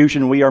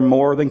persecution, we are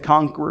more than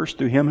conquerors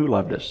through Him who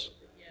loved us.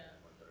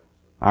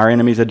 Our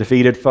enemy's a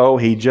defeated foe.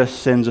 He just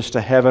sends us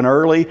to heaven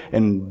early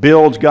and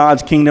builds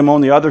God's kingdom on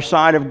the other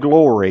side of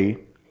glory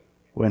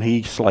when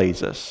He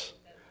slays us.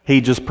 He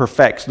just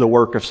perfects the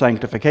work of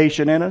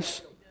sanctification in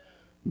us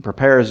and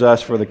prepares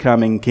us for the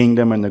coming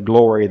kingdom and the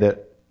glory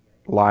that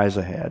lies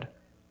ahead.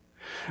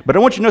 But I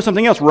want you to know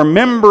something else.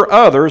 Remember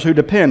others who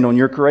depend on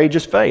your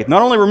courageous faith.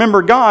 Not only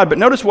remember God, but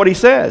notice what he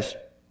says.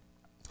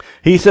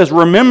 He says,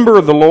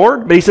 remember the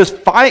Lord, but he says,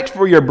 fight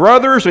for your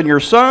brothers and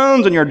your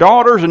sons and your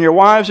daughters and your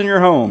wives and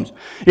your homes.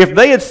 If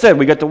they had said,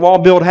 we got the wall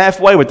built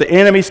halfway, but the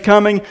enemy's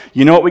coming,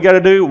 you know what we got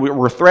to do?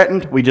 We're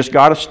threatened. We just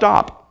got to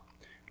stop.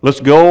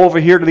 Let's go over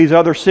here to these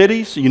other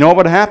cities. You know what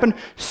would have happened?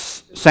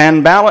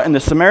 Sanballat and the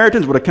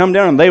Samaritans would have come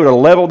down and they would have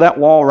leveled that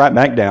wall right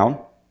back down.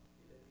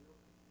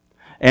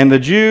 And the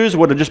Jews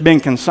would have just been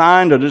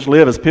consigned to just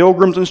live as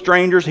pilgrims and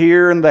strangers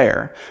here and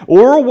there.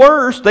 Or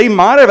worse, they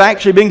might have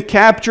actually been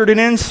captured and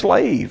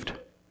enslaved.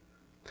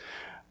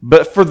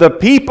 But for the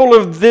people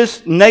of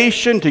this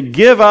nation to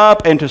give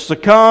up and to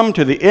succumb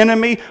to the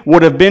enemy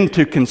would have been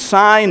to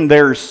consign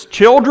their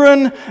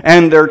children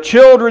and their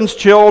children's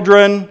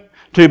children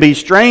to be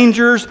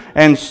strangers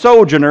and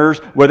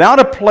sojourners without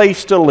a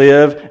place to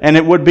live, and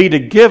it would be to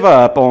give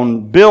up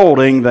on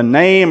building the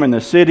name and the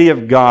city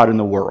of God in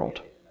the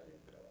world.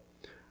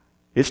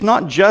 It's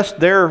not just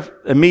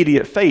their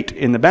immediate fate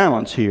in the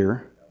balance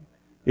here.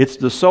 It's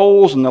the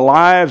souls and the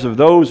lives of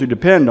those who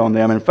depend on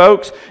them. And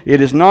folks,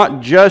 it is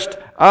not just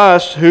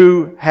us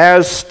who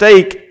has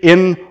stake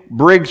in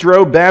Briggs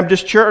Road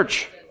Baptist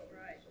Church.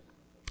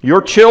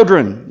 Your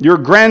children, your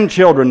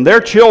grandchildren, their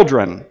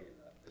children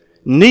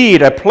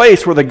need a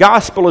place where the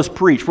gospel is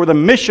preached, where the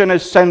mission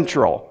is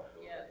central.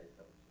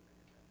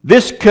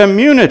 This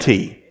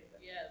community,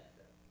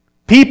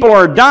 people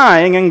are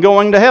dying and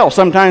going to hell.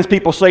 Sometimes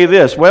people say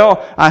this,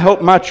 well, I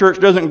hope my church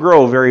doesn't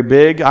grow very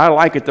big. I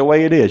like it the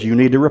way it is. You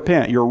need to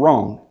repent. You're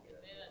wrong.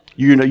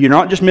 You're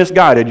not just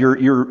misguided.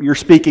 You're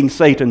speaking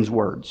Satan's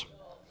words.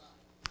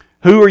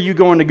 Who are you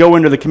going to go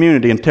into the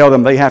community and tell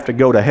them they have to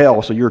go to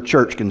hell so your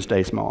church can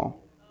stay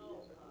small?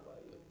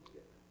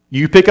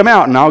 You pick them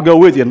out and I'll go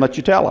with you and let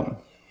you tell them.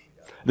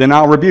 Then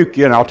I'll rebuke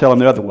you and I'll tell them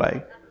the other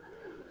way.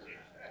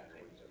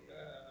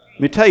 Let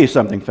me tell you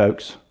something,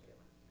 folks.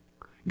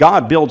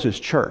 God builds His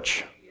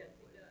church.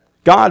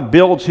 God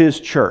builds His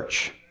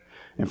church.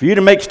 And for you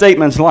to make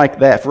statements like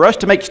that, for us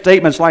to make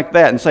statements like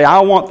that and say,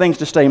 I want things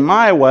to stay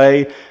my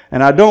way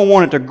and I don't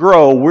want it to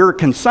grow, we're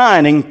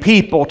consigning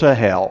people to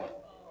hell.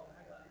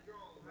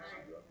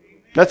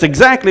 That's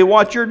exactly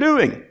what you're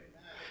doing.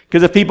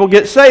 Because if people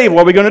get saved,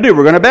 what are we going to do?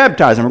 We're going to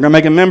baptize them. We're going to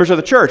make them members of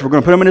the church. We're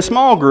going to put them in a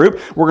small group.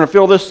 We're going to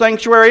fill this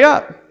sanctuary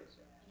up.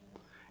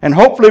 And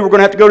hopefully we're going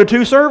to have to go to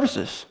 2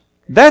 services.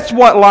 That's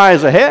what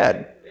lies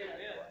ahead.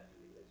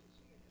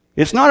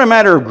 It's not a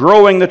matter of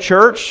growing the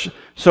church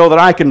so that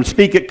I can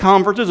speak at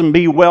conferences and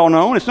be well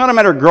known. It's not a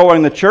matter of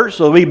growing the church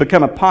so that we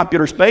become a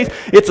popular space.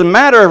 It's a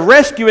matter of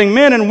rescuing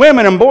men and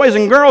women and boys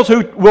and girls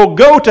who will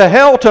go to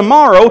hell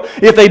tomorrow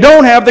if they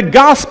don't have the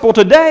gospel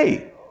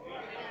today.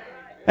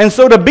 And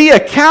so to be a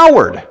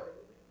coward,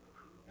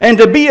 and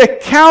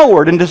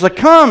to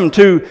succumb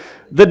to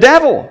the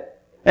devil,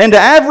 and to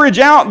average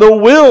out the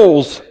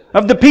wills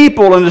of the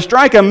people and to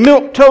strike a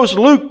milquetoast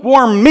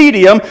lukewarm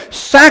medium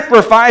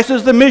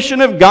sacrifices the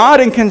mission of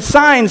God and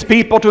consigns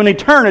people to an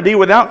eternity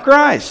without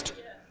Christ.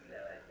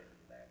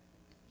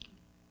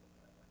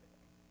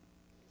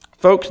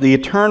 Folks, the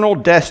eternal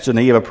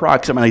destiny of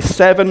approximately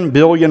 7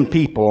 billion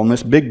people on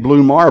this big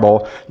blue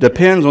marble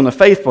depends on the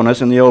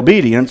faithfulness and the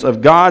obedience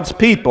of God's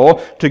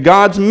people to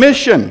God's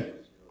mission.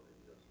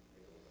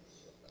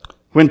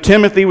 When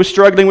Timothy was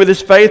struggling with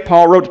his faith,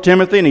 Paul wrote to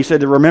Timothy and he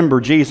said to remember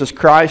Jesus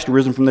Christ,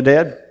 risen from the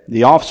dead,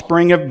 the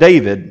offspring of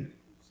David,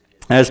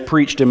 as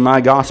preached in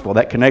my gospel.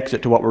 That connects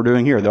it to what we're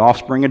doing here, the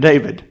offspring of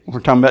David. We're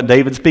talking about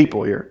David's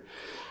people here.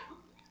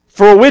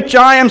 For which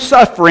I am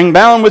suffering,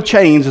 bound with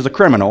chains as a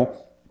criminal,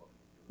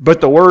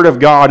 but the word of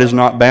God is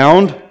not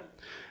bound.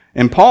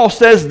 And Paul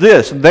says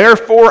this,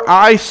 therefore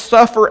I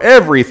suffer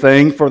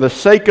everything for the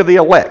sake of the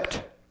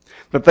elect,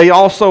 that they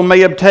also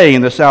may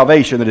obtain the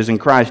salvation that is in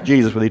Christ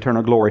Jesus with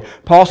eternal glory.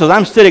 Paul says,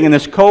 I'm sitting in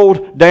this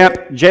cold,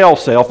 damp jail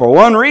cell for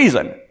one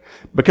reason,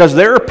 because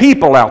there are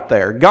people out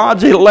there,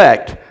 God's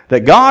elect,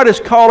 that God is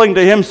calling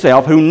to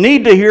Himself who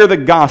need to hear the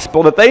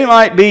gospel, that they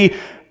might be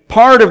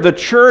part of the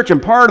church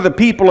and part of the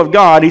people of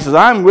God. He says,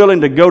 I'm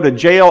willing to go to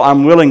jail,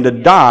 I'm willing to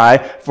die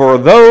for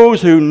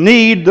those who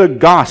need the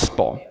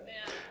gospel.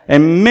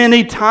 And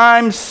many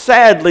times,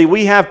 sadly,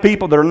 we have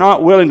people that are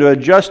not willing to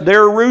adjust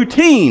their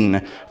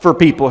routine for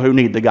people who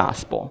need the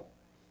gospel.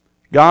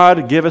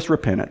 God, give us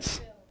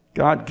repentance.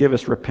 God, give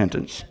us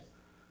repentance.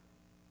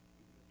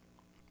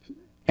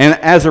 And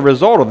as a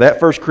result of that,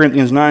 1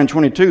 Corinthians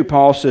 9:22,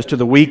 Paul says, to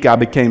the weak I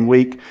became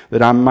weak,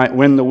 that I might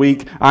win the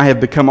weak. I have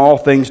become all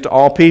things to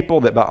all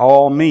people, that by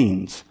all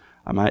means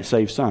I might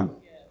save some.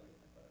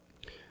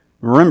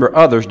 Remember,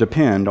 others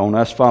depend on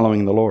us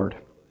following the Lord.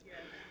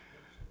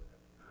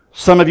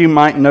 Some of you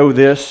might know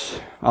this.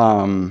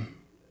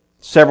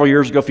 Several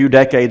years ago, a few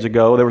decades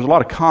ago, there was a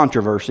lot of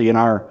controversy in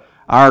our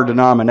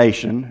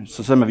denomination.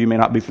 So some of you may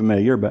not be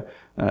familiar, but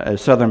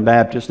as Southern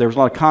Baptists, there was a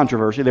lot of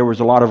controversy. There was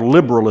a lot of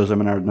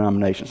liberalism in our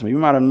denomination. Some of you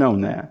might have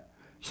known that.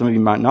 Some of you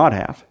might not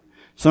have.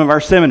 Some of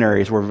our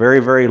seminaries were very,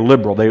 very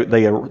liberal.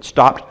 They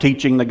stopped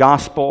teaching the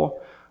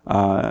gospel.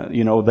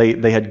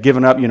 They had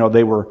given up.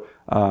 They were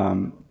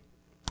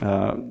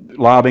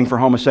lobbying for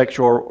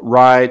homosexual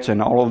rights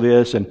and all of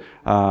this, and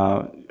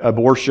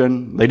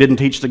abortion. They didn't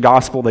teach the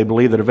gospel. They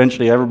believed that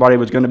eventually everybody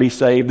was going to be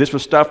saved. This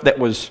was stuff that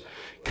was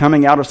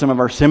coming out of some of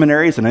our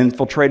seminaries and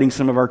infiltrating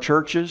some of our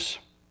churches.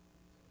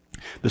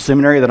 The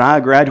seminary that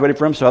I graduated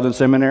from, Southern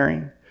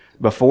Seminary,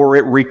 before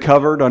it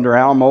recovered under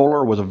Al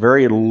Mohler, was a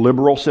very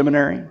liberal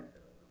seminary.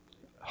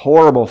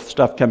 Horrible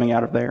stuff coming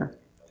out of there.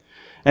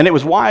 And it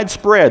was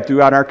widespread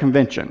throughout our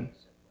convention,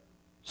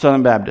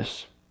 Southern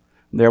Baptists.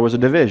 There was a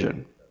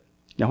division.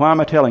 Now, why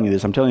am I telling you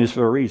this? I'm telling you this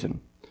for a reason.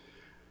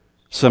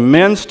 Some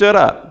men stood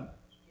up.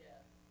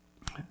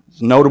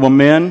 Notable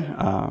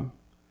men,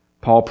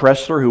 Paul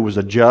Pressler, who was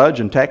a judge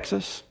in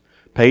Texas,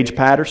 Paige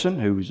Patterson,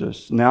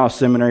 who's now a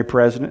seminary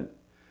president,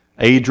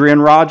 Adrian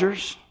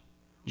Rogers,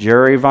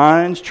 Jerry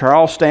Vines,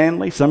 Charles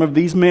Stanley. Some of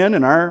these men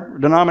in our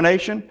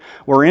denomination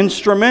were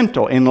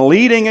instrumental in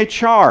leading a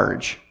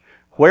charge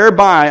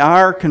whereby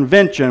our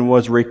convention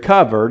was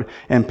recovered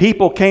and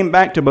people came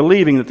back to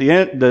believing that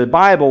the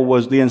Bible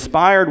was the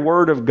inspired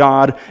Word of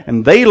God,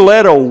 and they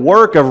led a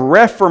work of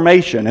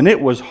reformation, and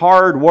it was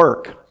hard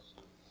work.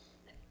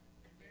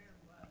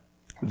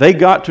 They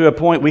got to a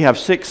point, we have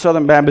 6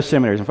 Southern Baptist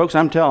seminaries, and folks,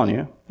 I'm telling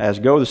you, as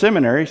go the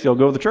seminaries, you'll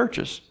go the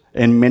churches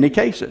in many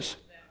cases.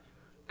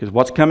 Because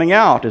what's coming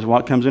out is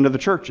what comes into the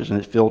churches, and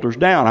it filters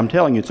down. I'm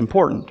telling you, it's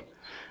important.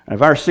 And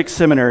of our 6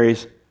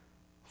 seminaries,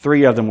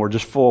 3 of them were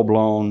just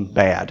full-blown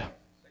bad.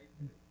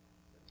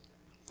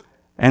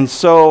 And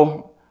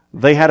so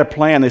They had a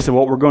plan. They said,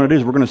 what we're going to do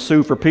is we're going to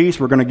sue for peace.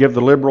 We're going to give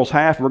the liberals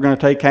half. We're going to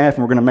take half,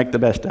 and we're going to make the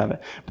best of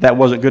it. But that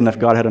wasn't good enough.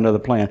 God had another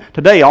plan.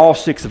 Today, all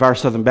 6 of our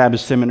Southern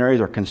Baptist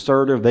seminaries are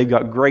conservative. They've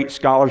got great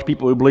scholars,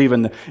 people who believe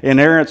in the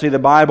inerrancy of the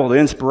Bible, the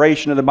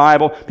inspiration of the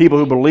Bible, people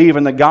who believe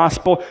in the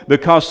gospel,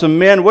 because some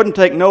men wouldn't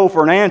take no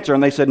for an answer,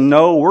 and they said,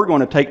 no, we're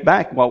going to take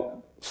back what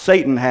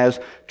Satan has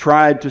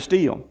tried to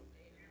steal.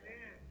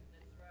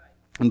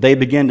 And they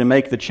began to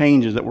make the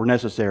changes that were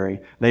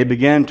necessary. They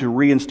began to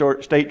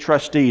reinstate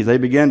trustees. They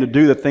began to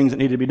do the things that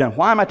needed to be done.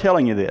 Why am I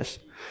telling you this?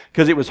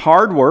 Because it was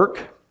hard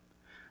work.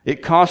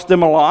 It cost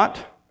them a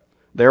lot.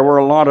 There were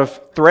a lot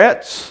of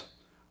threats.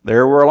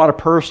 There were a lot of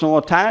personal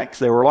attacks.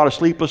 There were a lot of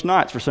sleepless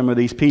nights for some of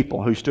these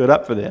people who stood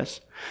up for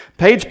this.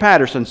 Paige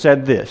Patterson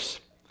said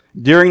this.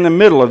 During the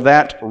middle of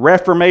that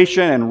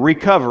reformation and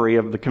recovery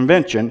of the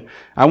convention,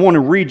 I want to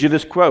read you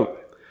this quote.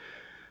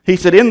 He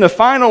said, in the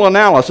final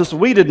analysis,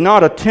 we did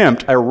not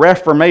attempt a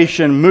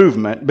Reformation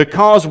movement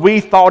because we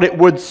thought it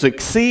would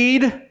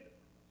succeed,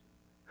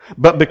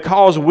 but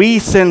because we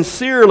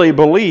sincerely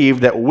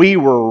believed that we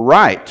were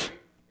right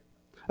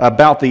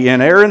about the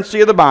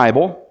inerrancy of the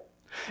Bible,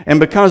 and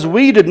because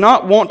we did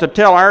not want to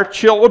tell our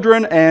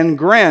children and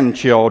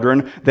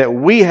grandchildren that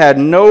we had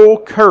no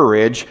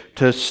courage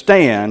to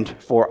stand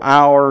for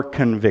our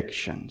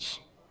convictions.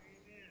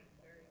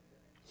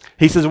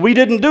 He says, we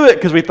didn't do it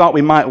because we thought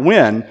we might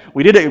win.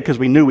 We did it because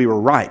we knew we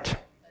were right.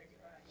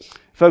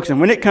 Folks,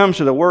 and when it comes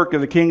to the work of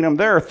the kingdom,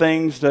 there are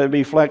things to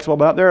be flexible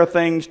about. There are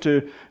things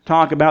to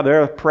talk about.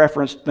 There are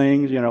preference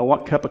things,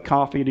 what cup of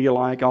coffee do you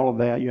like, all of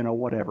that,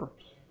 whatever.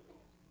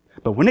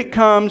 But when it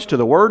comes to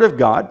the Word of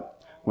God,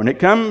 when it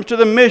comes to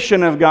the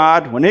mission of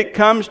God, when it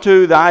comes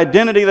to the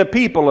identity of the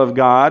people of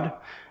God,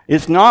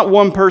 it's not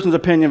one person's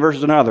opinion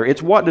versus another.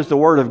 It's what does the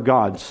Word of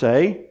God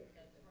say?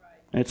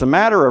 And it's a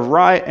matter of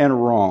right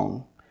and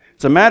wrong.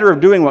 It's a matter of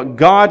doing what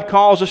God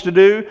calls us to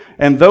do,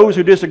 and those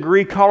who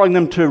disagree, calling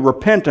them to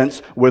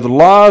repentance with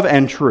love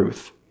and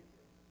truth.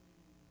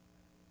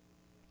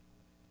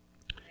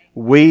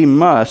 We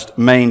must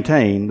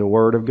maintain the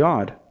Word of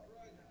God.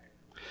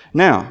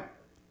 Now,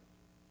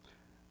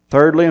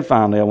 thirdly and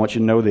finally, I want you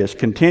to know this.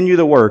 Continue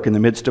the work in the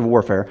midst of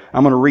warfare.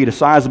 I'm going to read a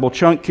sizable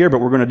chunk here, but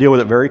we're going to deal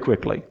with it very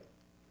quickly.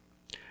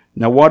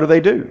 Now, what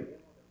do?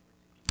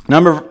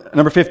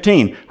 Number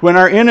 15. When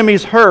our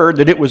enemies heard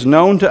that it was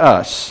known to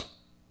us,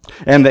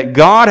 and that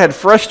God had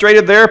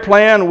frustrated their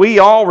plan, we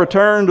all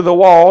returned to the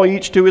wall,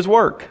 each to his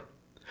work.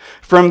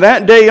 From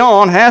that day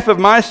on, half of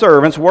my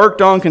servants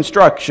worked on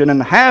construction,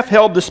 and half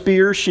held the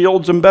spears,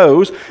 shields, and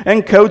bows,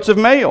 and coats of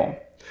mail.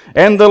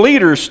 And the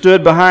leaders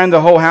stood behind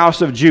the whole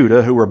house of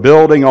Judah, who were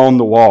building on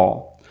the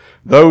wall.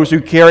 Those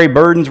who carried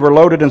burdens were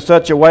loaded in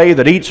such a way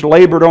that each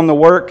labored on the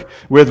work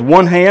with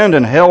one hand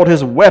and held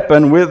his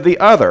weapon with the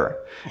other.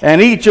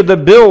 And each of the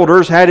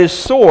builders had his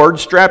sword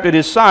strapped at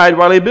his side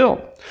while he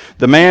built.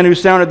 The man who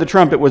sounded the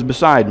trumpet was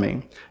beside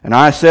me, and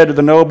I said to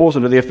the nobles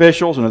and to the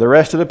officials and to the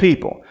rest of the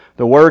people,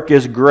 the work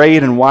is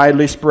great and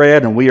widely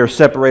spread, and we are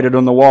separated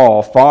on the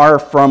wall, far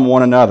from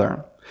one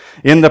another.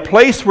 In the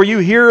place where you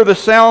hear the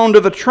sound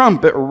of the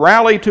trumpet,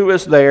 rally to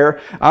us there.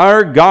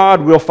 Our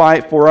God will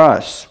fight for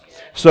us.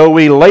 So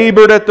we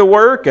labored at the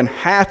work, and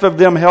half of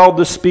them held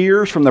the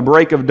spears from the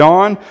break of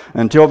dawn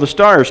until the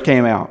stars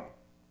came out.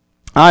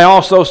 I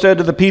also said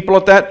to the people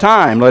at that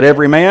time, let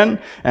every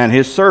man and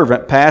his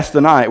servant pass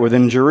the night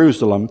within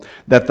Jerusalem,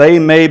 that they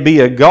may be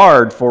a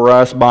guard for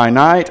us by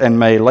night and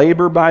may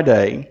labor by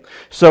day.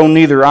 So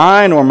neither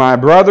I nor my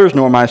brothers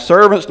nor my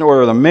servants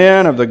nor the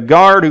men of the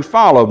guard who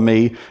followed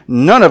me,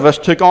 none of us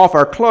took off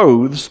our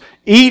clothes.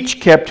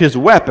 Each kept his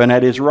weapon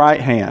at his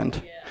right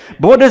hand.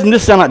 Boy, doesn't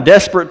this sound like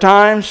desperate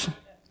times?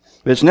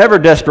 It's never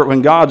desperate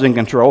when God's in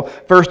control.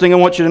 First thing I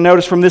want you to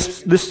notice from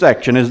this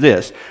section is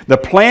this. The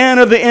plan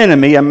of the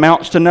enemy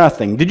amounts to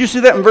nothing. Did you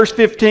see that in verse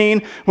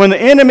 15? When the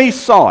enemy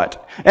saw it,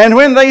 and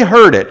when they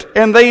heard it,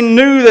 and they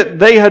knew that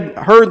they had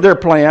heard their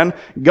plan,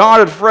 God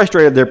had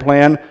frustrated their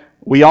plan,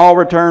 we all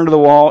returned to the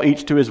wall,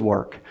 each to his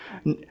work.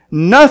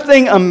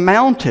 Nothing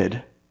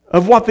amounted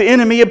of what the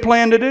enemy had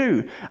planned to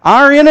do.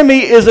 Our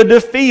enemy is a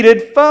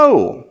defeated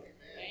foe.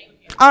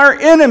 Our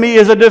enemy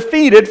is a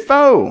defeated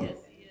foe.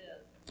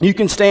 You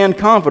can stand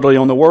confidently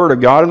on the Word of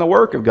God and the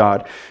work of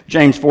God.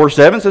 James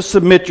 4:7 says,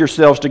 submit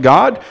yourselves to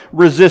God,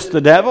 resist the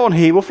devil, and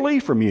he will flee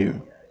from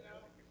you.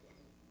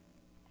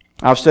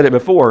 I've said it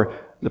before,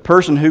 the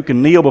person who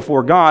can kneel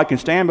before God can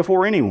stand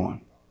before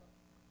anyone.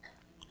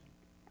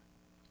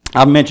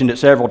 I've mentioned it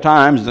several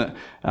times,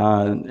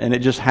 and it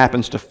just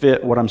happens to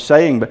fit what I'm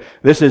saying, but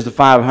this is the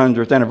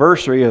 500th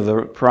anniversary of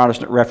the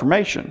Protestant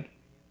Reformation.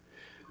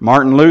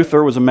 Martin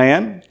Luther was a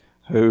man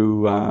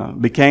who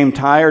became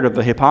tired of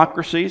the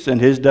hypocrisies in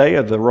his day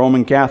of the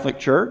Roman Catholic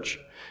Church.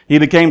 He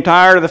became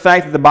tired of the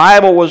fact that the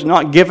Bible was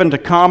not given to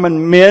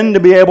common men to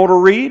be able to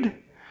read.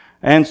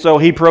 And so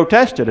he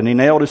protested, and he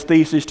nailed his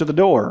thesis to the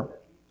door.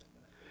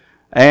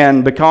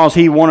 And because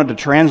he wanted to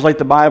translate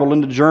the Bible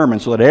into German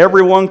so that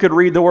everyone could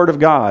read the Word of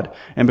God,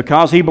 and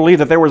because he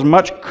believed that there was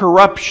much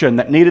corruption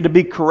that needed to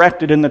be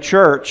corrected in the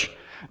church,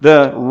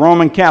 The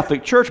Roman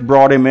Catholic Church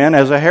brought him in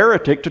as a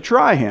heretic to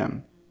try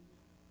him.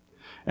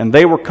 And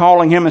they were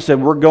calling him and said,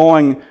 we're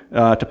going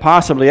to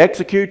possibly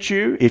execute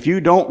you if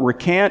you don't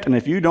recant and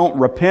if you don't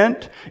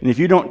repent and if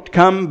you don't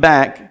come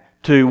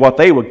back to what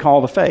they would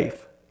call the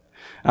faith.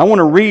 I want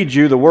to read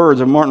you the words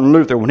of Martin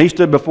Luther when he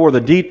stood before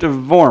the Diet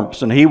of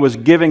Worms and he was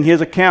giving his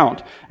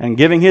account and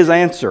giving his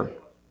answer.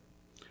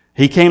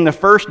 He came the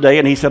first day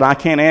and he said, I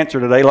can't answer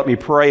today, let me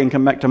pray and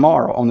come back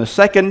tomorrow. On the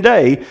second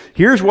day,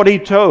 here's what he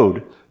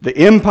told the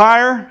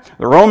empire,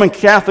 the Roman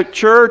Catholic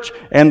Church,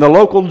 and the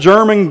local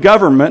German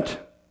government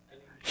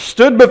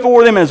stood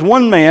before them as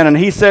one man, and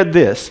he said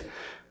this.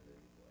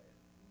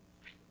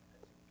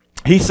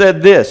 He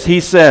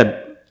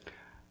said,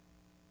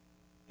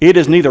 it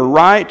is neither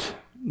right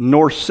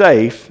nor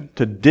safe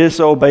to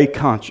disobey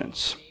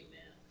conscience.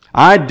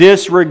 I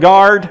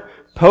disregard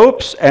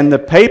popes and the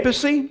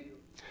papacy,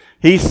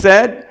 he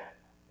said,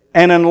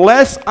 and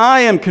unless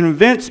I am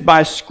convinced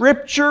by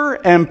Scripture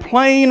and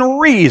plain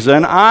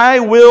reason,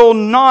 I will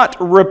not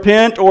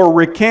repent or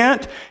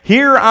recant.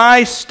 Here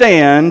I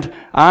stand,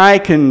 I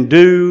can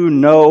do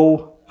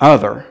no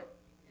other.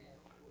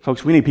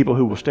 Folks, we need people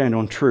who will stand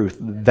on truth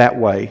that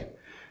way.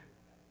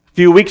 A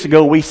few weeks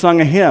ago, we sung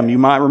a hymn. You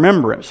might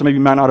remember it. Some of you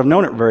might not have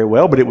known it very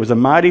well, but it was "A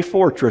Mighty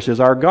Fortress is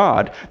Our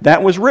God."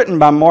 That was written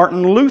by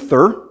Martin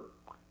Luther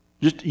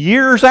just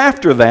years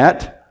after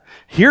that.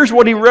 Here's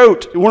what he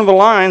wrote, one of the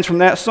lines from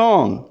that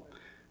song.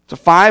 It's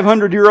a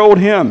 500-year-old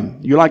hymn.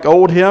 You like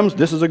old hymns?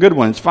 This is a good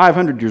one. It's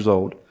 500 years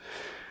old.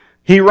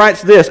 He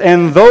writes this,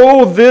 and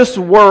though this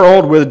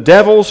world with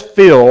devils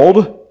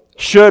filled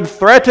should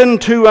threaten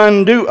to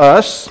undo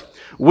us,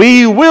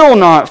 we will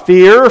not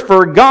fear,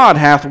 for God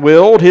hath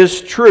willed His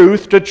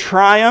truth to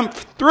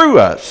triumph through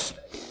us.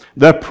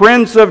 The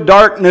prince of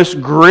darkness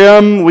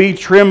grim, we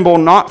tremble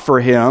not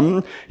for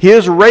him.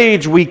 His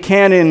rage we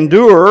can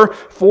endure,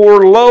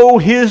 for lo,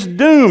 his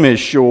doom is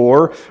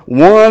sure.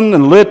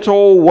 One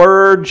little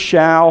word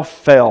shall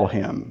fell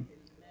him.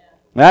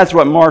 That's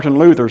what Martin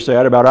Luther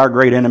said about our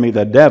great enemy,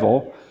 the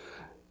devil,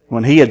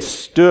 when he had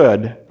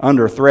stood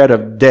under threat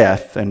of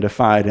death and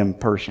defied him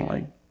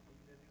personally.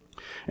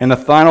 And the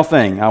final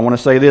thing, I want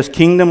to say this,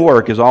 kingdom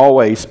work is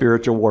always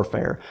spiritual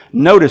warfare.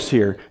 Notice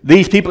here,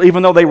 these people,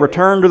 even though they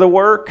return to the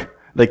work,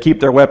 they keep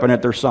their weapon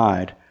at their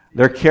side.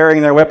 They're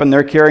carrying their weapon,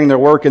 they're carrying their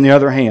work in the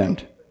other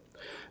hand.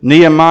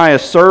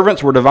 Nehemiah's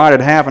servants were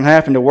divided half and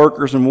half into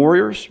workers and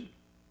warriors.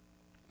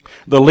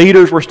 The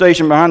leaders were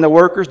stationed behind the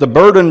workers. The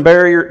burden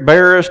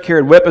bearers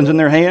carried weapons in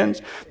their hands.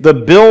 The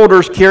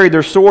builders carried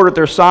their sword at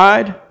their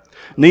side.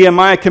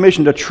 Nehemiah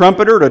commissioned a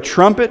trumpeter to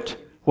trumpet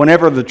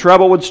whenever the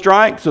trouble would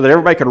strike so that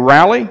everybody could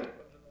rally.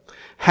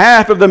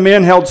 Half of the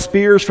men held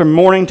spears from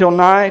morning till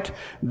night.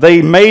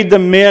 They made the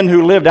men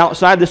who lived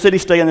outside the city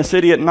stay in the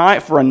city at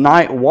night for a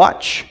night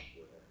watch.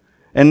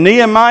 And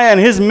Nehemiah and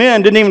his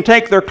men didn't even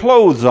take their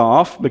clothes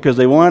off because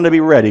they wanted to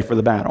be ready for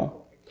the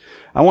battle.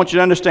 I want you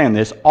to understand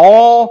this.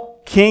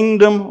 All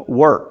kingdom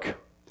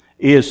work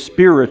is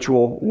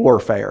spiritual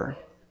warfare.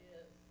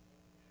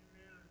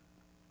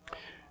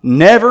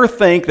 Never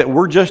think that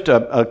we're just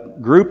a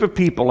group of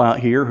people out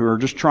here who are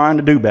just trying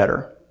to do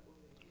better.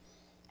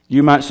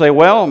 You might say,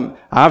 well,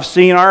 I've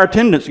seen our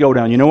attendance go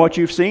down. You know what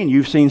you've seen?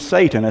 You've seen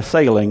Satan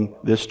assailing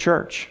this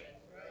church.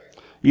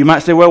 You might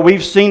say, well,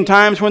 we've seen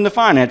times when the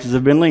finances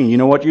have been lean. You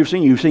know what you've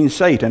seen? You've seen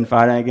Satan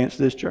fighting against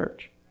this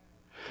church.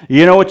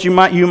 You know what you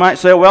might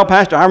say, well,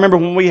 Pastor, I remember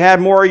when we had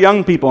more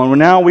young people and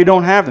now we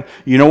don't have them.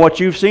 You know what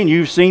you've seen?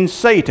 You've seen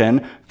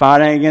Satan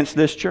fighting against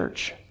this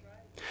church.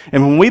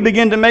 And when we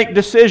begin to make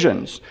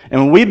decisions, and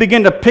when we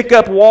begin to pick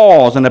up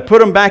walls and to put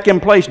them back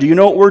in place, do you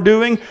know what we're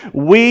doing?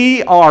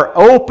 We are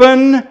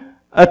open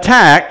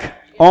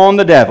attack on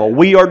the devil.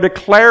 We are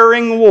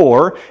declaring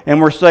war, and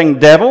we're saying,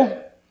 devil,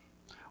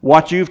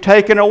 what you've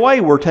taken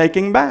away, we're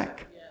taking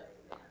back.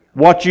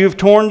 What you've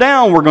torn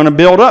down, we're going to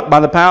build up by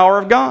the power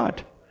of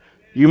God.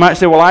 You might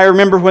say, well, I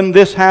remember when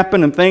this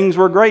happened and things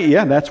were great.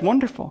 Yeah, that's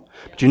wonderful.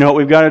 But you know what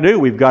we've got to do?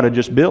 We've got to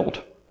just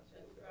build.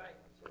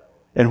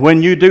 And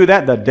when you do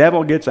that, the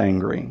devil gets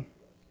angry.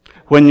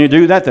 When you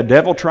do that, the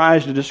devil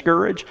tries to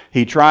discourage.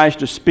 He tries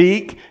to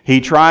speak. He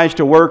tries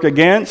to work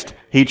against.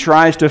 He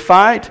tries to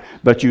fight.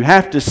 But you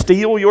have to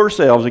steel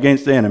yourselves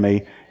against the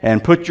enemy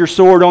and put your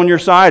sword on your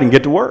side and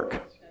get to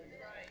work.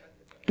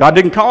 God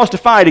didn't call us to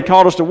fight. He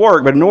called us to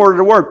work. But in order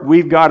to work,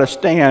 we've got to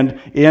stand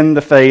in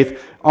the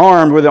faith,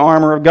 armed with the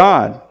armor of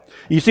God.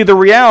 You see, the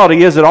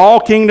reality is that all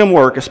kingdom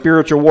work is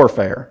spiritual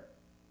warfare.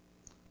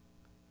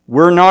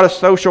 We're not a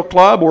social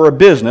club or a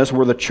business.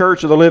 We're the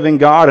church of the living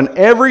God, and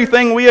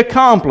everything we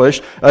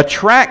accomplish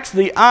attracts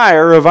the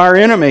ire of our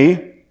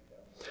enemy,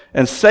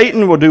 and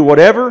Satan will do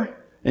whatever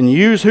and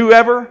use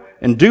whoever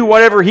and do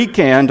whatever he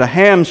can to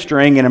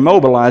hamstring and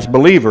immobilize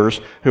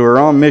believers who are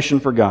on mission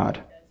for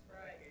God.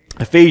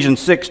 Ephesians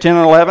 6:10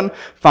 and 11,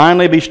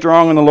 finally be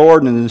strong in the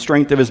Lord and in the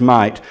strength of His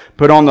might.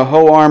 Put on the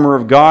whole armor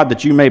of God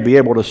that you may be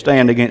able to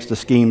stand against the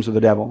schemes of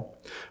the devil.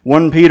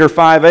 1 Peter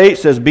 5:8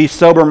 says, be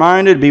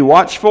sober-minded, be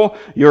watchful.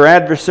 Your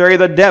adversary,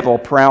 the devil,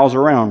 prowls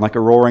around like a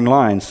roaring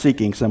lion,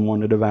 seeking someone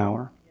to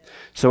devour.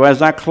 So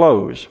as I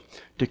close,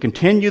 to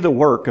continue the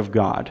work of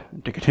God,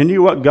 to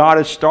continue what God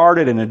has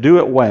started and to do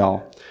it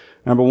well,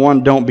 number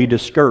one, don't be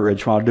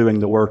discouraged while doing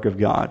the work of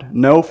God.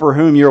 Know for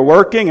whom you're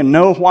working and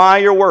know why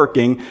you're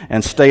working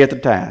and stay at the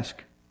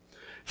task.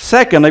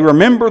 Secondly,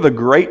 remember the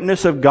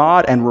greatness of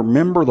God and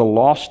remember the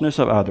lostness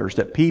of others,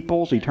 that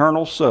people's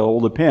eternal soul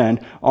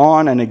depend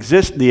on and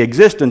the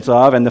existence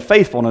of and the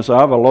faithfulness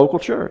of a local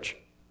church.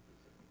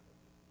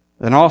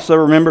 Then also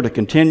remember to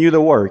continue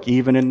the work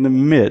even in the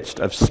midst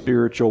of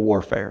spiritual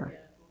warfare.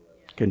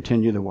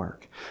 Continue the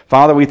work.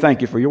 Father, we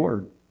thank you for your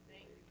word.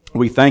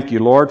 We thank you,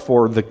 Lord,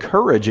 for the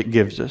courage it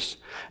gives us.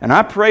 And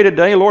I pray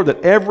today, Lord,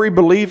 that every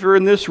believer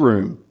in this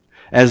room,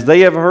 as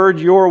they have heard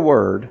your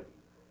word,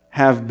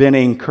 have been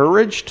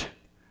encouraged,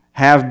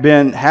 have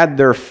had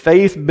their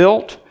faith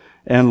built,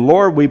 and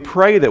Lord, we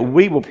pray that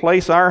we will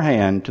place our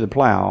hand to the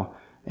plow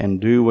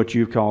and do what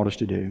you've called us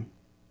to do.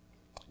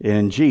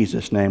 In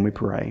Jesus' name we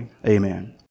pray. Amen.